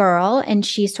a girl and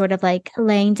she's sort of like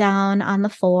laying down on the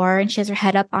floor and she has her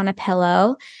head up on a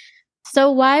pillow.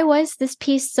 So, why was this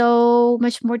piece so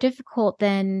much more difficult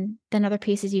than other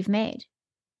pieces you've made?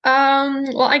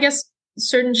 Well, I guess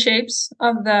certain shapes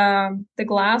of the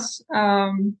glass,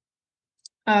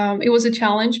 it was a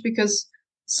challenge because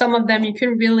some of them you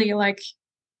couldn't really like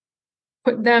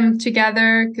put them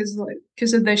together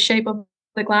because of the shape of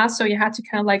the glass. So you had to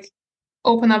kind of like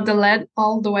open up the lid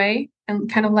all the way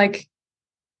and kind of like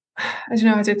I don't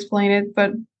know how to explain it,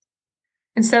 but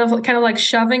instead of kind of like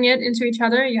shoving it into each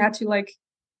other, you had to like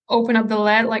open up the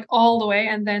lid like all the way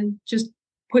and then just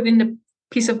put in the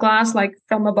piece of glass like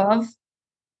from above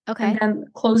and Okay. then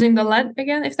closing the lid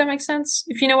again, if that makes sense,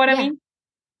 if you know what I Yeah. mean.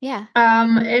 Yeah.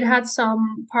 It had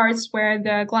some parts where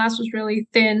the glass was really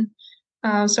thin,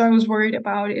 so I was worried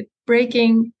about it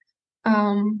breaking.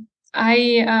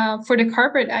 I For the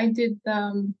carpet, I did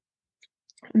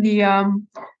the um,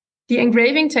 the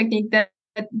engraving technique that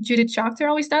Judith Schachter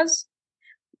always does.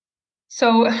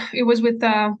 So it was with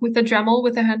the Dremel,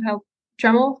 with the handheld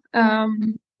Dremel,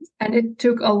 Mm. and it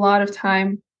took a lot of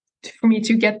time for me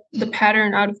to get the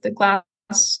pattern out of the glass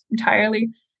entirely.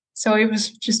 So it was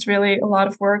just really a lot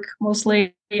of work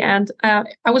mostly, and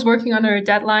I was working under a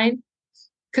deadline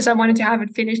because I wanted to have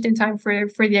it finished in time for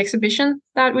the exhibition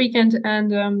that weekend,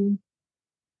 and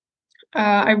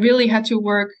I really had to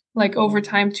work like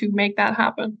overtime to make that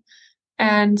happen.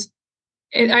 And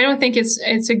I don't think it's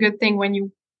a good thing when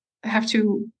you have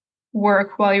to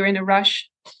work while you're in a rush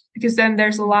because then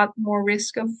there's a lot more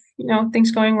risk of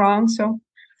things going wrong. So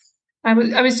I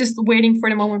was just waiting for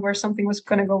the moment where something was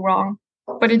going to go wrong,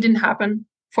 but it didn't happen,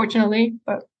 fortunately.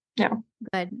 But yeah,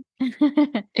 Good.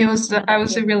 it was I know I that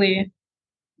was feeling.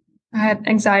 I had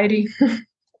anxiety.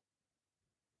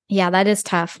 Yeah, that is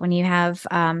tough when you have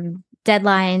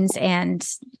deadlines and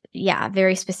yeah,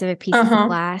 very specific pieces of Uh-huh.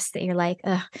 glass that you're like,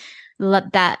 ugh,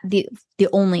 that the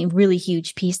only really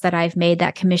huge piece that I've made,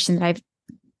 that commission that I've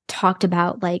talked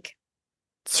about like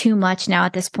too much now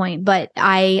at this point, but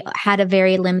I had a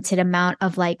very limited amount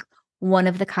of like one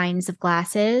of the kinds of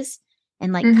glasses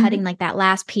and like cutting Hmm. like that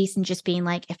last piece and just being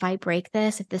like, if I break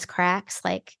this, if this cracks,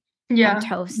 like I'm Yeah,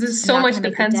 toast. there's I'm so not much going to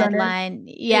make the depends on it. deadline.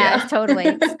 Yeah, it's Yeah. totally,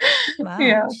 it's too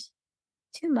Yeah. much.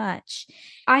 Too much.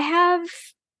 I have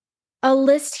a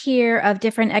list here of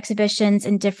different exhibitions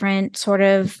and different sort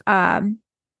of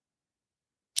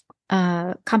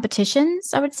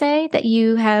competitions, I would say, that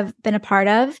you have been a part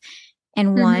of and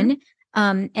Hmm. won.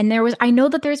 And I know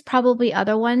that there's probably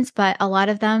other ones, but a lot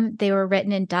of them, they were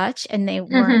written in Dutch and they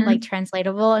weren't like Hmm.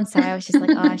 translatable. And so I was just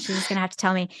like, oh, she's just going to have to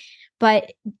tell me.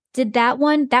 But did that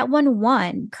one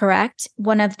won, correct?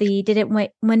 Did it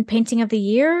win painting of the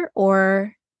year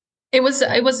or? It was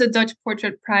a Dutch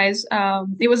portrait prize.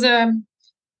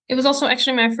 it was also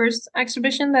actually my first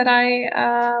exhibition that I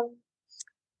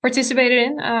participated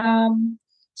in.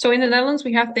 So in the Netherlands,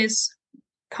 we have this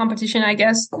competition, I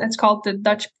guess, that's called the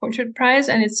Dutch Portrait Prize,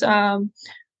 and it's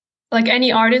like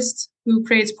any artist who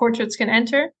creates portraits can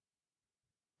enter.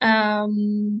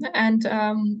 And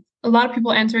a lot of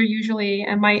people enter usually,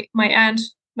 and my aunt,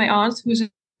 who's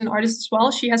an artist as well,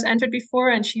 she has entered before,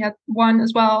 and she had won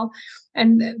as well,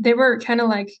 and they were kind of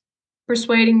like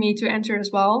persuading me to enter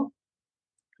as well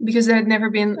because there had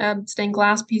never been a stained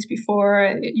glass piece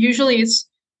before. Usually,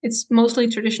 it's mostly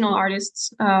traditional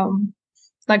artists,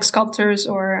 like sculptors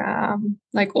or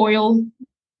like oil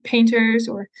painters,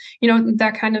 or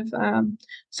that kind of.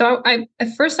 So I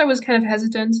at first I was kind of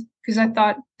hesitant because I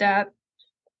thought that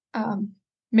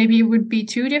maybe it would be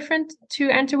too different to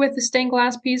enter with the stained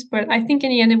glass piece, but I think in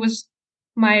the end it was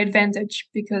my advantage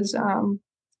because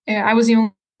yeah, I was the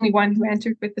only one who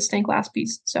entered with the stained glass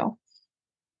piece. So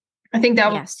I think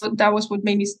Yes. that was what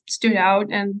made me stood out,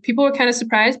 and people were kind of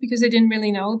surprised because they didn't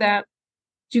really know that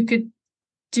you could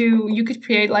you could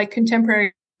create like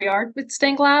contemporary art with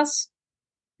stained glass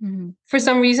for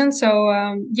some reason. So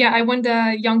yeah, I won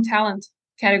the young talent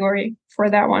category for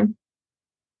that one.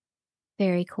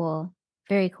 Very cool.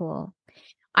 Very cool.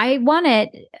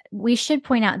 We should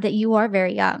point out that you are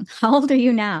very young. How old are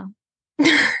you now?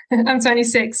 I'm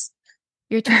 26.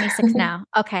 You're 26 now.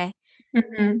 Okay.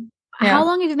 How Yeah.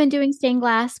 long have you been doing stained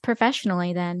glass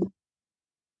professionally then?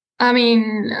 I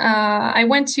mean, I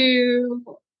went to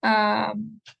I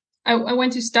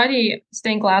went to study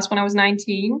stained glass when I was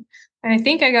 19, and I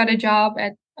think I got a job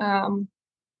at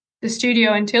the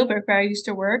studio in Tilburg where I used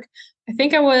to work. I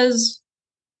think I was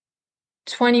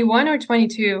 21 or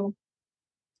 22. Oh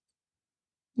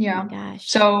my Yeah. gosh.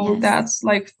 So Yes. that's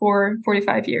like 4 to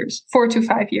 5 years, 4 to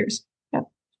 5 years. Yeah.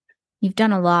 You've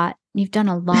done a lot. You've done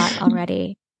a lot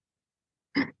already.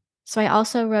 So I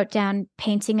also wrote down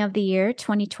painting of the year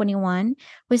 2021.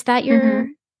 Was that hmm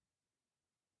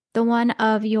the one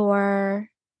of your,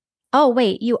 oh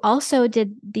wait, you also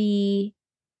did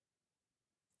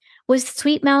was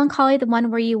Sweet Melancholy the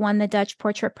one where you won the Dutch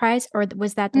Portrait Prize, or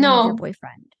was that the one with your No,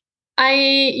 boyfriend?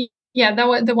 yeah, that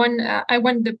was the one. I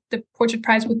won the portrait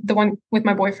prize with the one with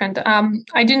my boyfriend.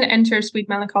 I didn't enter Sweet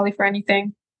Melancholy for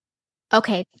anything.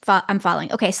 Okay, I'm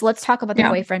following. Okay, so let's talk about the Yeah.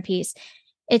 boyfriend piece.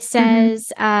 It hmm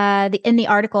says in the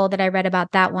article that I read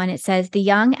about that one, it says the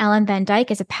young Ellen van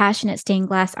Dijk is a passionate stained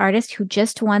glass artist who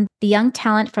just won the Young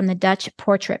Talent from the Dutch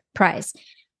Portrait Prize,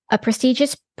 a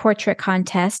prestigious portrait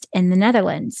contest in the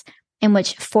Netherlands, in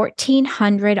which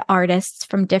 1,400 artists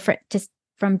from different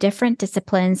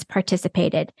disciplines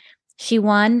participated. She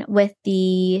won with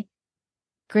the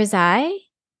grisaille. Is that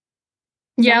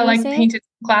Yeah, how you like say it?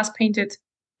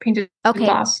 painted Okay,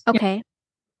 glass. Yeah. okay.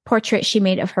 Portrait she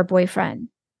made of her boyfriend.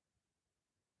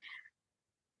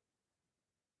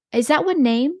 Is that one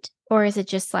named, or is it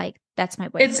just like that's my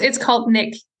It's boyfriend? called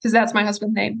Nick because that's my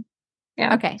husband's name.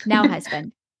 Yeah. Okay, now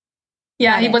husband.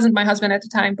 Yeah, Got he it. wasn't my husband at the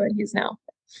time, but he is now.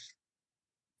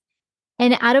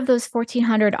 And out of those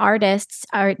 1,400 artists,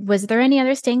 was there any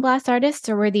other stained glass artists,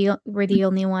 or were the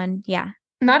only one? Yeah.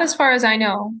 Not as far as I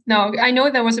know. No, I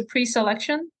know there was a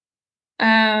pre-selection.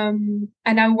 And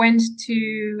I went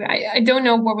to I don't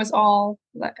know what was all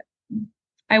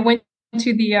I went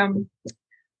to the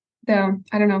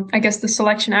I don't know, I guess the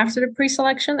selection after the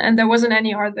pre-selection, and there wasn't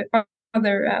any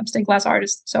other stained glass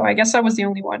artists. So I guess I was the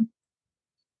only one.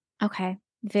 Okay.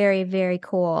 Very, very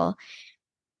cool.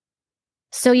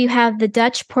 So you have the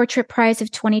Dutch Portrait Prize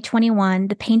of 2021,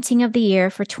 the Painting of the Year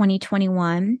for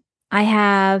 2021. I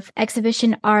have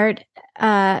Exhibition Art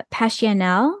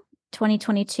Passionnel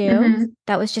 2022. hmm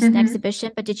That was just an hmm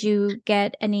exhibition, but did you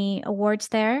get any awards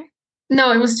there?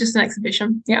 No, it was just an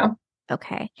exhibition. Yeah.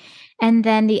 Okay. And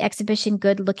then the exhibition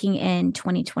Good Looking in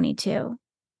 2022.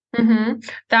 hmm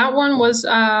That one was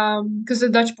because the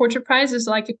Dutch Portrait Prize is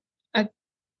like a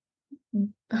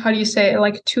how do you say it?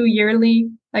 Like two yearly,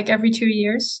 like every 2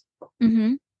 years.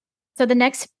 Mm-hmm. So the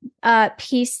next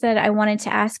piece that I wanted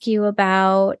to ask you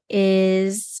about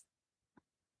is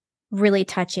really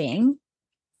touching.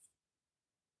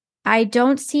 I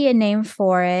don't see a name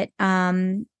for it,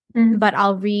 Mm-hmm. but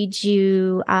I'll read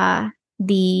you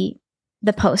the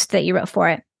post that you wrote for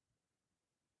it.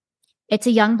 It's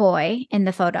a young boy in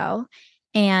the photo,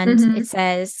 and Mm-hmm. it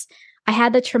says, I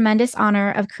had the tremendous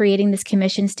honor of creating this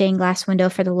commissioned stained glass window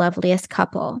for the loveliest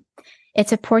couple.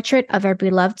 It's a portrait of our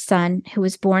beloved son who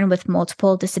was born with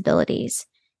multiple disabilities.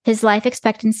 His life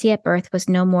expectancy at birth was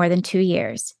no more than 2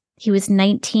 years. He was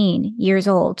 19 years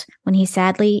old when he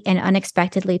sadly and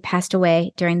unexpectedly passed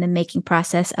away during the making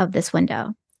process of this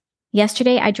window.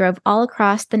 Yesterday, I drove all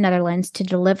across the Netherlands to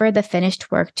deliver the finished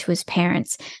work to his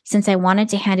parents since I wanted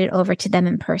to hand it over to them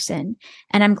in person.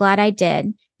 And I'm glad I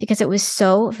did because it was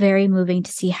so very moving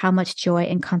to see how much joy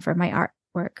and comfort my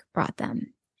artwork brought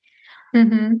them.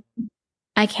 Mm-hmm.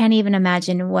 I can't even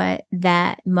imagine what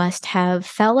that must have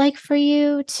felt like for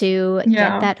you to get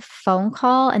Yeah. that phone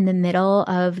call in the middle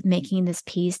of making this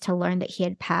piece to learn that he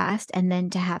had passed and then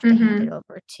to have to hand it Mm-hmm.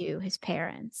 over to his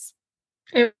parents.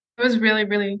 It was really,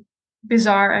 really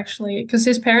bizarre actually, because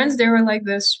his parents, they were like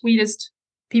the sweetest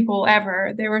people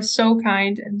ever. They were so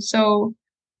kind and so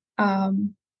I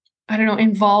don't know,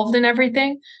 involved in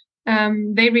everything.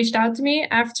 They reached out to me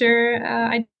after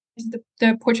I did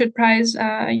the portrait prize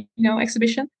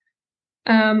exhibition,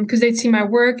 because they'd seen my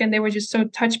work and they were just so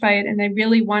touched by it, and they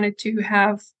really wanted to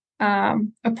have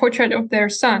a portrait of their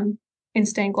son in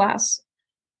stained glass.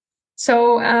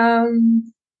 So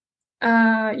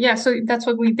yeah, so that's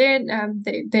what we did.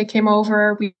 They came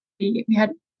over. We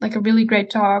had like a really great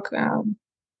talk.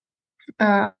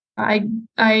 Uh,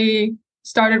 I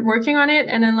started working on it,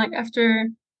 and then like after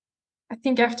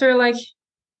like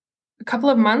a couple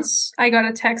of months, I got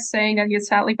a text saying that he had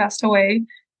sadly passed away.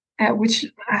 Which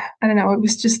I don't know. It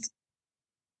was just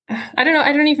I don't know.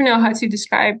 I don't even know how to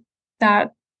describe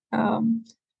that. Um,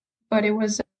 but it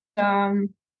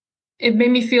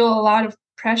made me feel a lot of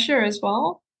pressure as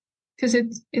well, because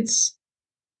it's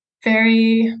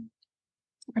very,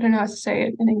 I don't know how to say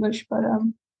it in English, but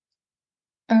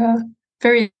uh,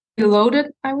 very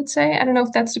loaded, I would say. I don't know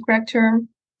if that's the correct term.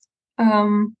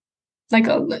 Like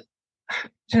I don't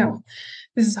know.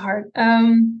 This is hard.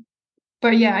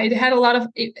 But yeah, it had a lot of.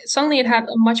 Suddenly, it had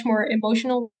a much more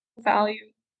emotional value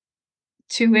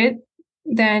to it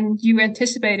than you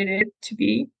anticipated it to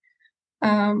be.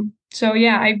 So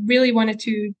yeah, I really wanted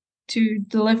to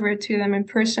deliver it to them in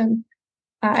person.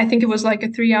 I think it was like a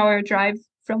 3 hour drive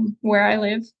from where I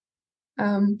live.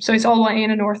 So it's all the way in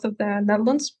the north of the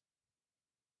Netherlands.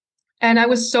 And I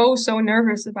was so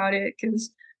nervous about it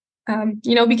because,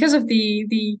 because of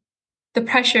the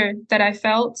pressure that I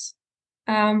felt,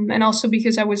 and also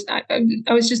because I was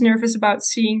just nervous about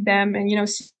seeing them and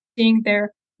seeing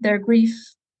their grief.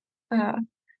 Uh,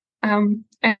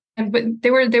 but they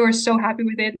were so happy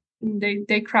with it. And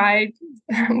they cried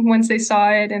once they saw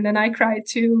it, and then I cried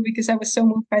too because I was so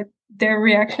moved by their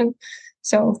reaction.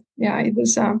 So yeah,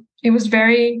 it was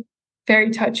very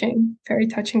very touching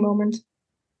moment.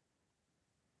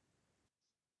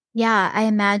 Yeah, I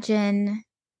imagine,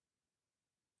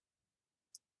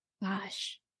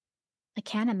 gosh, I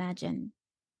can't imagine.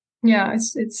 Yeah,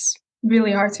 it's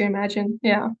really hard to imagine.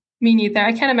 Yeah, me neither.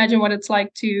 I can't imagine what it's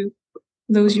like to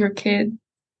lose your kid.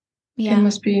 It Yeah.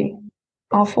 must be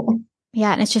awful.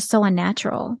 Yeah. And it's just so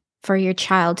unnatural for your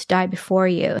child to die before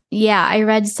you. Yeah. I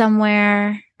read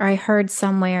somewhere or I heard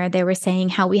somewhere they were saying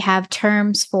how we have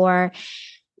terms for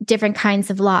different kinds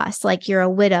of loss, like you're a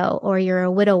widow or you're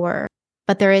a widower,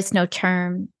 but there is no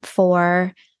term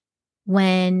for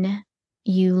when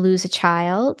you lose a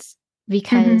child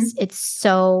because Mm-hmm. it's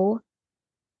so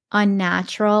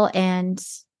unnatural and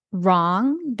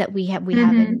wrong that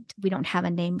Mm-hmm. we don't have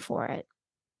a name for it.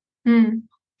 Mm.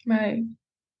 Right.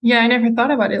 Yeah, I never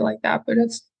thought about it like that, but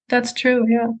that's true.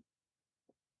 Yeah.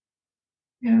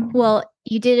 Yeah. Well,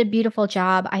 you did a beautiful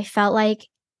job. I felt like,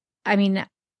 I mean,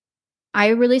 I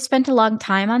really spent a long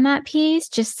time on that piece,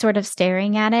 just sort of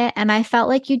staring at it. And I felt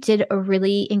like you did a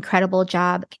really incredible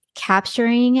job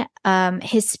capturing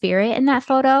his spirit in that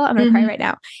photo. I'm going to cry Mm-hmm. right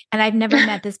now. And I've never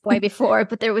met this boy before,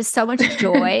 but there was so much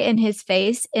joy in his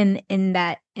face in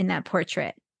that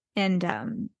portrait.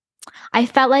 And I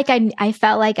felt like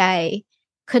I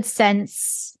could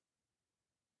sense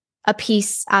a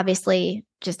piece, obviously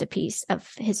just a piece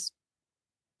of his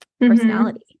Mm-hmm.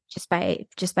 personality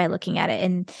just by looking at it.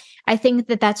 And I think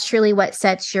that that's truly what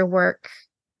sets your work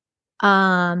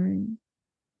um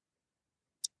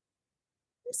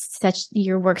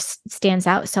stands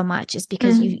out so much, is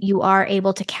because you Mm-hmm. you are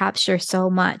able to capture so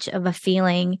much of a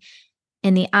feeling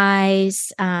in the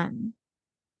eyes, in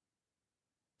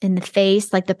the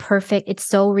face, like it's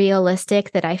so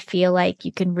realistic that I feel like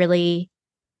you can really,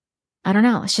 I don't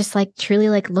know, it's just like truly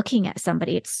like looking at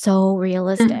somebody. It's so Mm-hmm.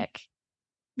 realistic.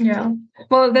 Yeah.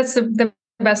 Well, that's the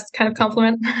best kind of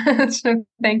compliment. So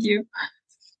thank you.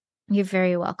 You're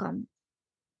very welcome.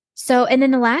 So, and then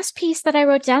the last piece that I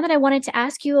wrote down that I wanted to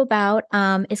ask you about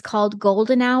is called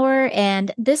Golden Hour.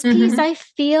 And this piece, Mm-hmm. I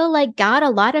feel like got a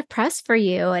lot of press for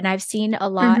you. And I've seen a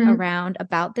lot Mm-hmm. around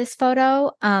about this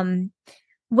photo.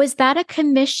 Was that a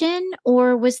commission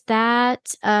or was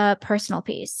that a personal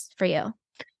piece for you?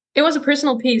 It was a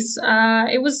personal piece.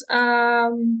 It was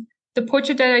the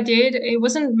portrait that I did. It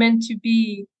wasn't meant to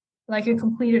be like a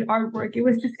completed artwork. It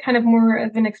was just kind of more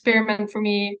of an experiment for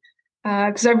me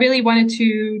because I really wanted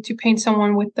to paint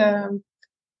someone with the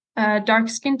dark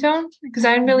skin tone because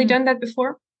I hadn't really Mhm. done that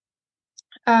before.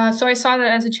 So I saw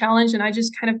that as a challenge, and I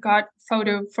just kind of got a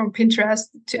photo from Pinterest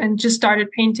and just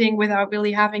started painting without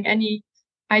really having any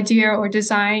idea or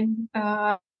design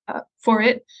for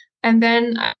it. And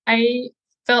then I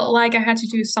felt like I had to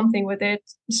do something with it.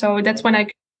 So that's when I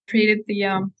created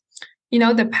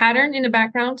the pattern in the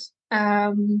background.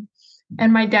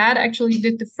 And my dad actually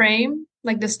did the frame,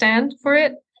 like the stand for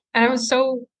it. And I was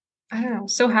I don't know,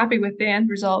 so happy with the end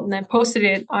result. And I posted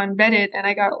it on Reddit, and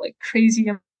I got like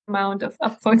crazy amount of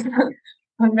upvotes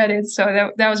on Reddit. So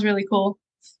that was really cool.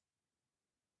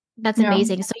 That's Yeah.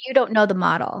 amazing. So you don't know the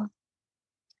model,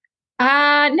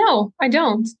 No, I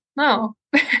don't. No.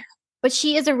 but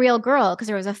she is a real girl because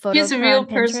there was a photo He's of a her real on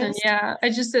person. Pinterest. Yeah. I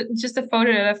just a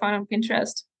photo that I found on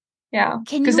Pinterest. Yeah.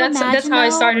 Can Because you that's imagine how I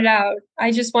though? started out.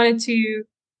 I just wanted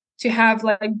to have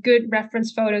like good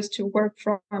reference photos to work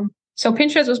from. So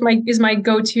Pinterest is my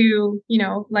go-to,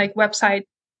 like website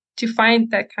to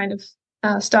find that kind of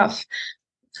stuff.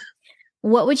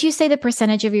 What would you say the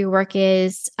percentage of your work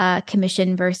is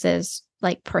commission versus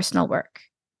like personal work?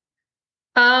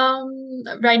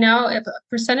 Right now, if a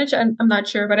percentage, I'm not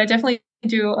sure, but I definitely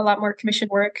do a lot more commission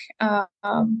work. I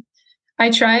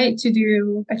try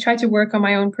to work on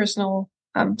my own personal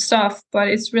stuff, but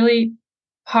it's really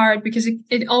hard because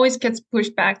it always gets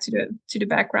pushed back to the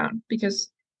background because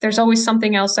there's always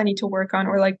something else I need to work on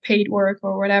or like paid work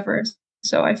or whatever.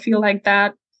 So I feel like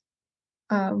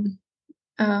um,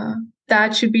 uh,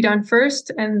 that should be done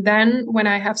first, and then when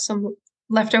I have some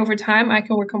leftover time, I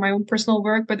can work on my own personal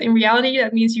work. But in reality,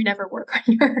 that means you never work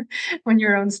on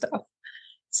your own stuff.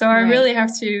 So I Right, really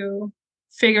have to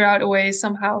figure out a way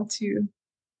somehow to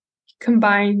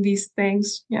combine these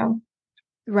things. Yeah.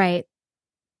 right.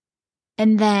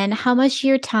 And then how much of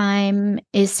your time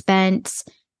is spent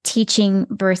teaching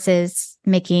versus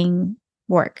making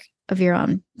work of your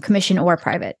own, commission or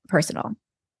private, personal?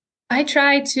 I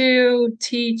try to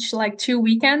teach like 2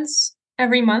 weekends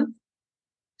every month.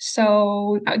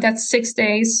 So that's 6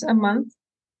 days a month.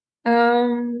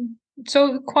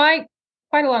 So quite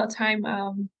a lot of time.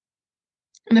 And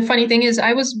the funny thing is,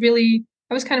 I was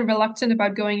kind of reluctant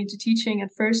about going into teaching at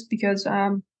first because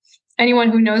anyone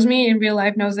who knows me in real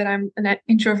life knows that I'm an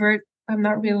introvert. I'm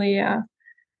not really,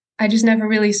 I just never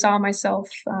really saw myself,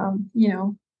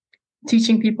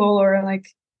 teaching people or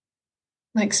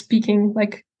like speaking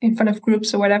like in front of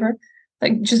groups or whatever,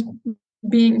 like just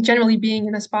generally being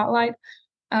in a spotlight.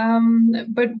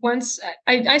 But once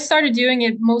I started doing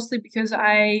it mostly because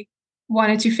I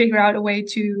wanted to figure out a way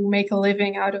to make a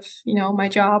living out of, my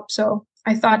job. So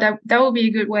I thought that would be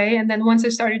a good way. And then once I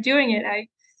started doing it, I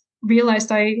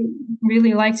realized I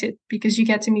really liked it because you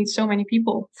get to meet so many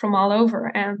people from all over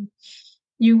and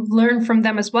you learn from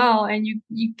them as well. And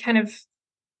you kind of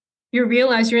you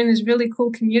realize you're in this really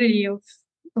cool community of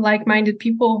like-minded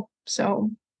people.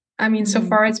 So, I mean, so Mhm.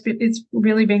 far it's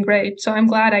really been great. So I'm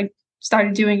glad I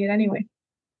started doing it anyway.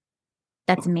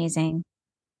 That's amazing.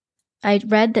 I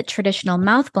read that traditional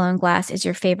mouth blown glass is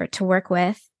your favorite to work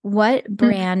with. What Mhm.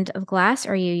 brand of glass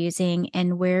are you using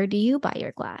and where do you buy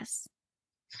your glass?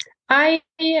 I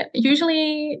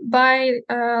usually buy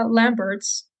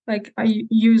Lamberts. Like I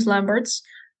use Lamberts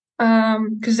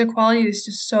because the quality is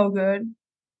just so good.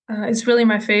 It's really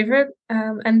my favorite.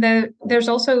 And there's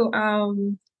also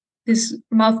this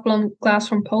mouth blown glass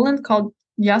from Poland called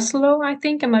Jaslo, I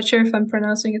think. I'm not sure if I'm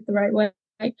pronouncing it the right way.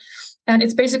 And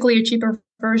it's basically a cheaper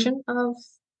version of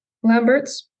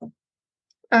Lambert's.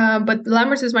 But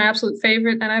Lambert's is my absolute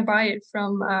favorite, and I buy it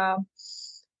from a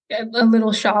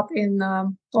little shop in,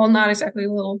 well, not exactly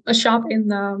a little, a shop in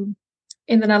the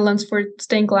Netherlands for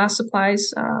stained glass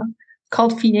supplies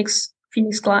called Phoenix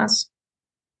Glass.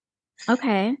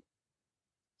 Okay.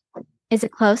 Is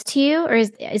it close to you or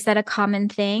is that a common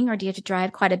thing or do you have to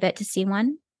drive quite a bit to see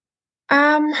one?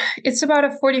 Um, it's about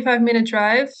a 45-minute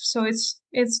drive, so it's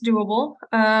doable.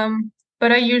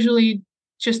 But I usually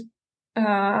just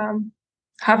um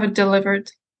have it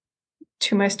delivered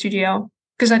to my studio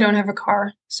because I don't have a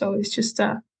car. So it's just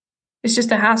a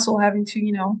hassle having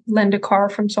to, lend a car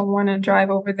from someone and drive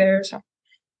over there. So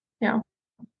yeah.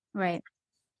 Right.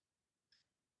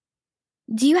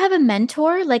 Do you have a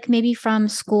mentor, like maybe from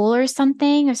school or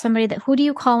something, or somebody that who do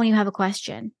you call when you have a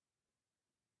question?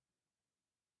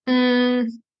 Mm,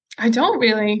 I don't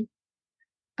really.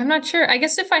 I'm not sure. I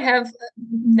guess if I have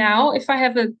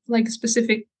a like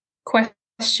specific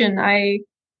question, I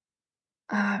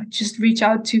just reach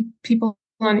out to people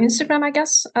on Instagram, I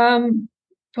guess.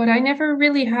 But I never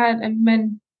really had a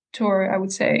mentor, I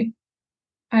would say.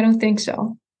 I don't think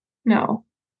so. No.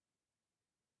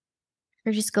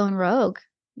 You're just going rogue.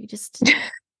 You just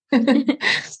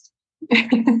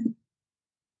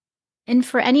and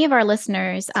for any of our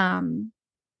listeners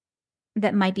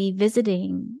that might be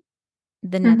visiting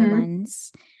the hmm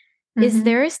Netherlands, is hmm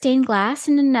there a stained glass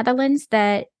in the Netherlands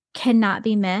that cannot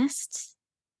be missed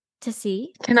to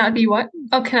see? Cannot be what?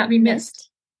 Oh, cannot be missed.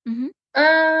 Missed?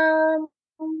 Mm-hmm.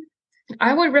 Um,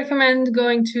 I would recommend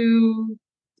going to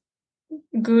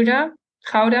Gouda,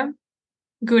 Gouda.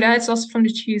 Gouda, it's also from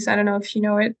the cheese. I don't know if you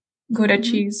know it. Gouda Mm-hmm.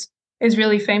 cheese is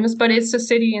really famous, but it's a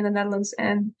city in the Netherlands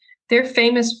and they're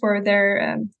famous for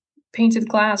their painted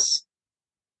glass.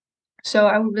 So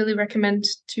I would really recommend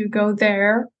to go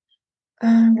there.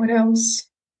 What else?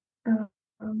 Uh,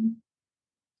 Um,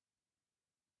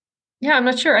 yeah, I'm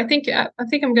not sure. I think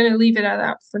I'm gonna leave it at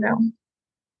that for now.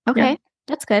 Yeah. Okay,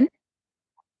 that's good.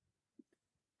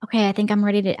 Okay, I think I'm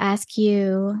ready to ask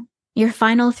you your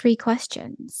final three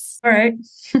questions. All right.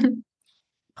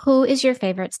 Who is your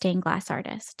favorite stained glass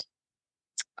artist?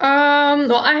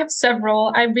 Well, I have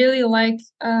several. I really like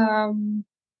Rihanna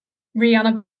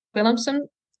Williamson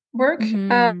work.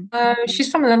 Mm-hmm.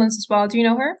 She's from the Netherlands as well. Do you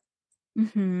know her?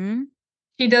 Mm-hmm.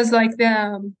 She does like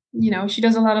she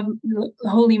does a lot of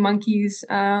holy monkeys,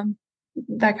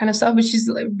 that kind of stuff. But she's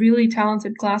a really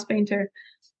talented glass painter.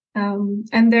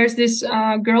 And there's this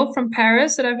girl from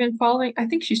Paris that I've been following. I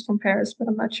think she's from Paris, but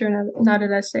I'm not sure now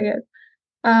that I say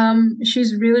it.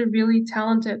 She's really, really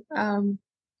talented.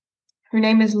 Her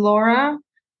name is Laura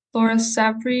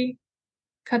Savry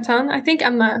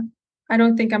Katan. I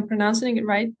don't think I'm pronouncing it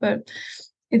right, but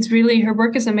it's really, her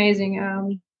work is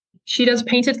amazing. She does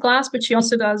painted glass, but she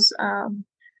also does,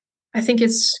 I think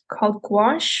it's called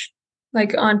gouache,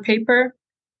 like on paper.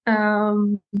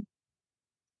 Um,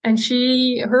 and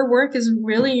her work is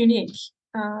really unique.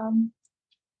 Um,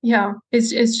 yeah, it's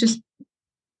just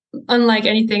unlike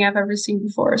anything I've ever seen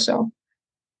before. So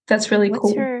that's really What's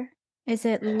cool. her? Is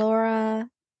it Laura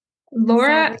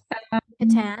Laura, Savage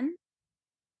Catan?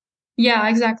 yeah,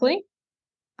 exactly.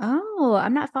 Oh,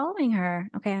 I'm not following her.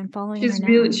 Okay, I'm following her now.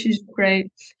 She's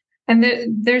great. And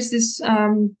there's this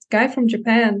guy from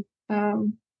Japan.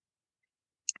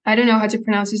 I don't know how to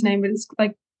pronounce his name, but it's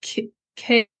like K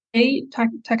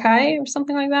Takai or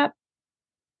something like that.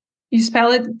 You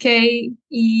spell it Keij.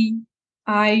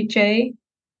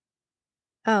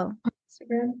 Oh,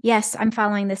 Instagram. yes, I'm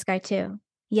following this guy too.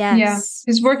 Yeah, Yes.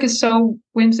 his work is so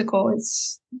whimsical.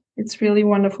 It's really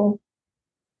wonderful.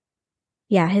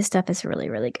 Yeah, his stuff is really,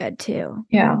 really good too.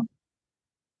 Yeah.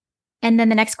 And then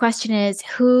the next question is,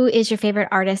 who is your favorite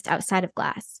artist outside of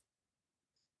glass?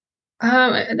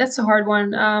 That's a hard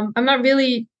one. I'm not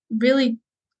really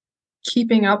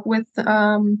keeping up with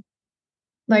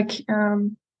like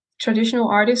traditional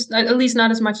artists, at least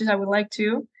not as much as I would like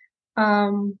to.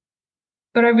 Um,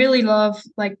 but I really love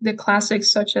like the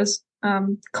classics such as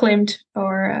Klimt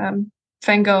or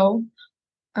Van Gogh.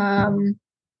 Um,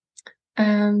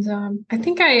 and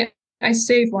I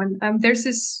saved one. There's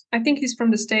this. I think he's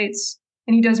from the States,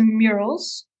 and he does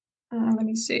murals. Let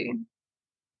me see.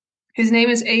 His name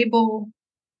is Abel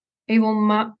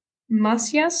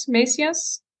Macias.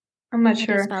 I'm not How do you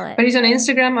sure, spell it? but he's on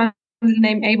Instagram under the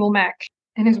name Abel Mac,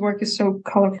 and his work is so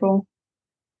colorful.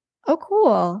 Oh,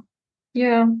 cool.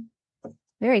 Yeah.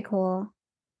 Very cool.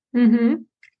 Mm-hmm.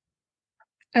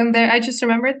 And there, I just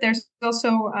remembered there's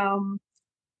also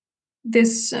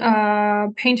this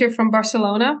painter from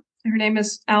Barcelona. Her name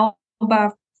is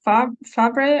Alba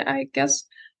Fabre, I guess.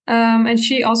 And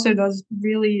she also does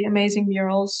really amazing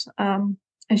murals. And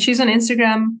she's on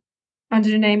Instagram under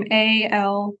the name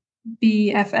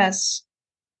ALBFS.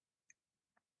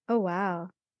 Oh, wow.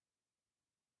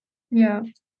 Yeah.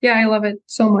 Yeah, I love it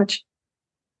so much.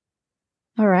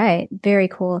 All right. Very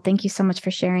cool. Thank you so much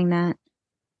for sharing that.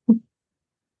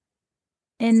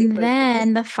 And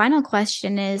then the final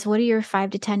question is, what are your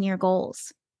 5 to 10 year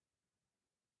goals?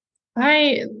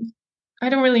 I I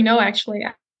don't really know actually.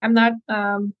 I'm not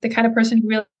the kind of person who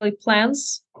really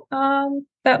plans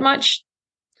that much.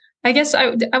 I guess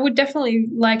I would definitely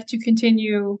like to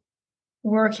continue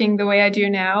working the way I do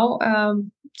now.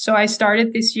 So I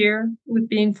started this year with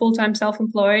being full-time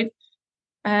self-employed,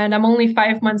 and I'm only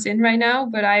 5 months in right now,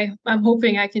 but I'm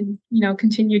hoping I can,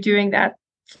 continue doing that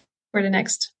for the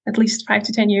next at least 5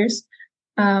 to 10 years.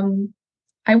 Um,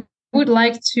 I would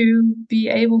like to be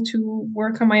able to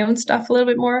work on my own stuff a little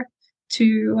bit more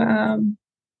to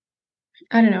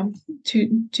I don't know,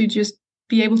 to just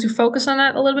be able to focus on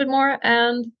that a little bit more.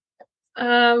 And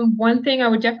one thing I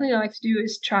would definitely like to do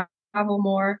is travel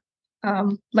more.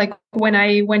 Like when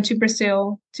I went to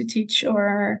Brazil to teach,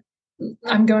 or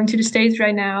I'm going to the States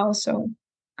right now. So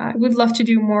I would love to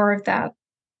do more of that.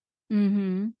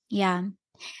 Yeah.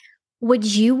 Would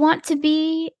you want to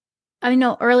be, I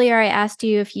know earlier I asked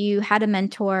you if you had a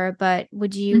mentor, but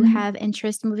would you Mhm. have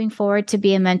interest moving forward to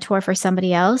be a mentor for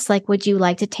somebody else? Like, would you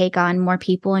like to take on more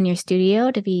people in your studio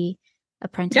to be Yeah,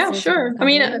 apprentices to sure. work I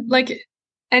mean, under you? like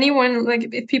anyone, like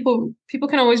if people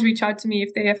can always reach out to me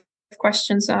if they have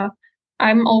questions.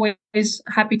 I'm always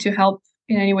happy to help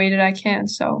in any way that I can.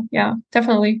 So yeah,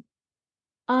 definitely.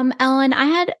 Ellen, I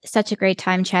had such a great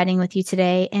time chatting with you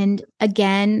today. And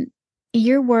again,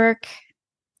 your work,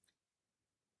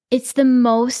 it's the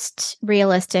most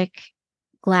realistic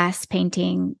glass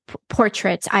painting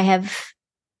portraits I have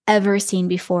ever seen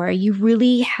before. You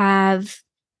really have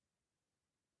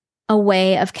a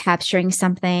way of capturing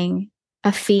something,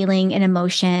 a feeling, an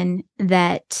emotion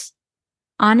that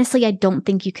honestly I don't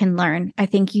think you can learn. I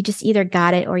think you just either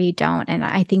got it or you don't. And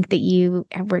I think that you've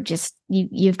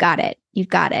got it. You've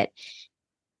got it.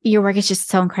 Your work is just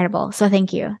so incredible. So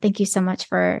thank you. Thank you so much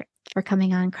for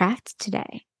coming on Craft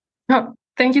today. Oh,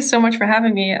 thank you so much for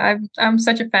having me. I'm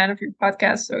such a fan of your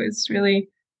podcast, so it's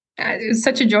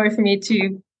such a joy for me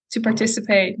to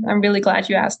participate. I'm really glad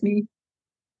you asked me.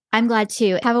 I'm glad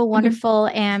too. Have a wonderful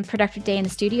and productive day in the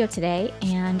studio today,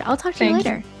 and I'll talk to you Thank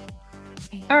later.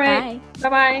 you. All right. Bye.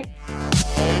 Bye-bye.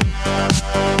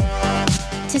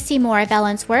 To see more of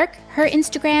Ellen's work, her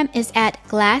Instagram is at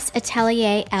Glas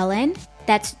Atelier Ellen.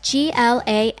 That's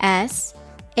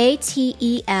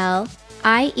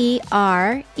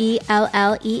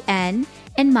GlasAtelierEllen.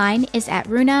 And mine is at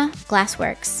Runa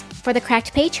Glassworks. For the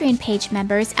Cracked Patreon page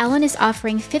members, Ellen is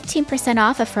offering 15%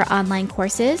 off of her online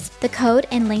courses. The code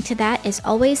and link to that is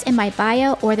always in my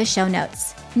bio or the show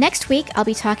notes. Next week, I'll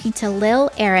be talking to Lil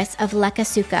Eris of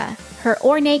Lekasuka. Her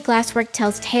ornate glasswork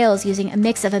tells tales using a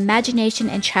mix of imagination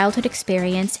and childhood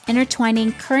experience,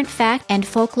 intertwining current fact and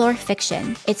folklore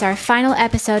fiction. It's our final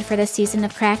episode for this season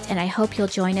of Cracked, and I hope you'll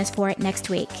join us for it next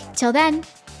week. Till then,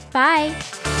 bye!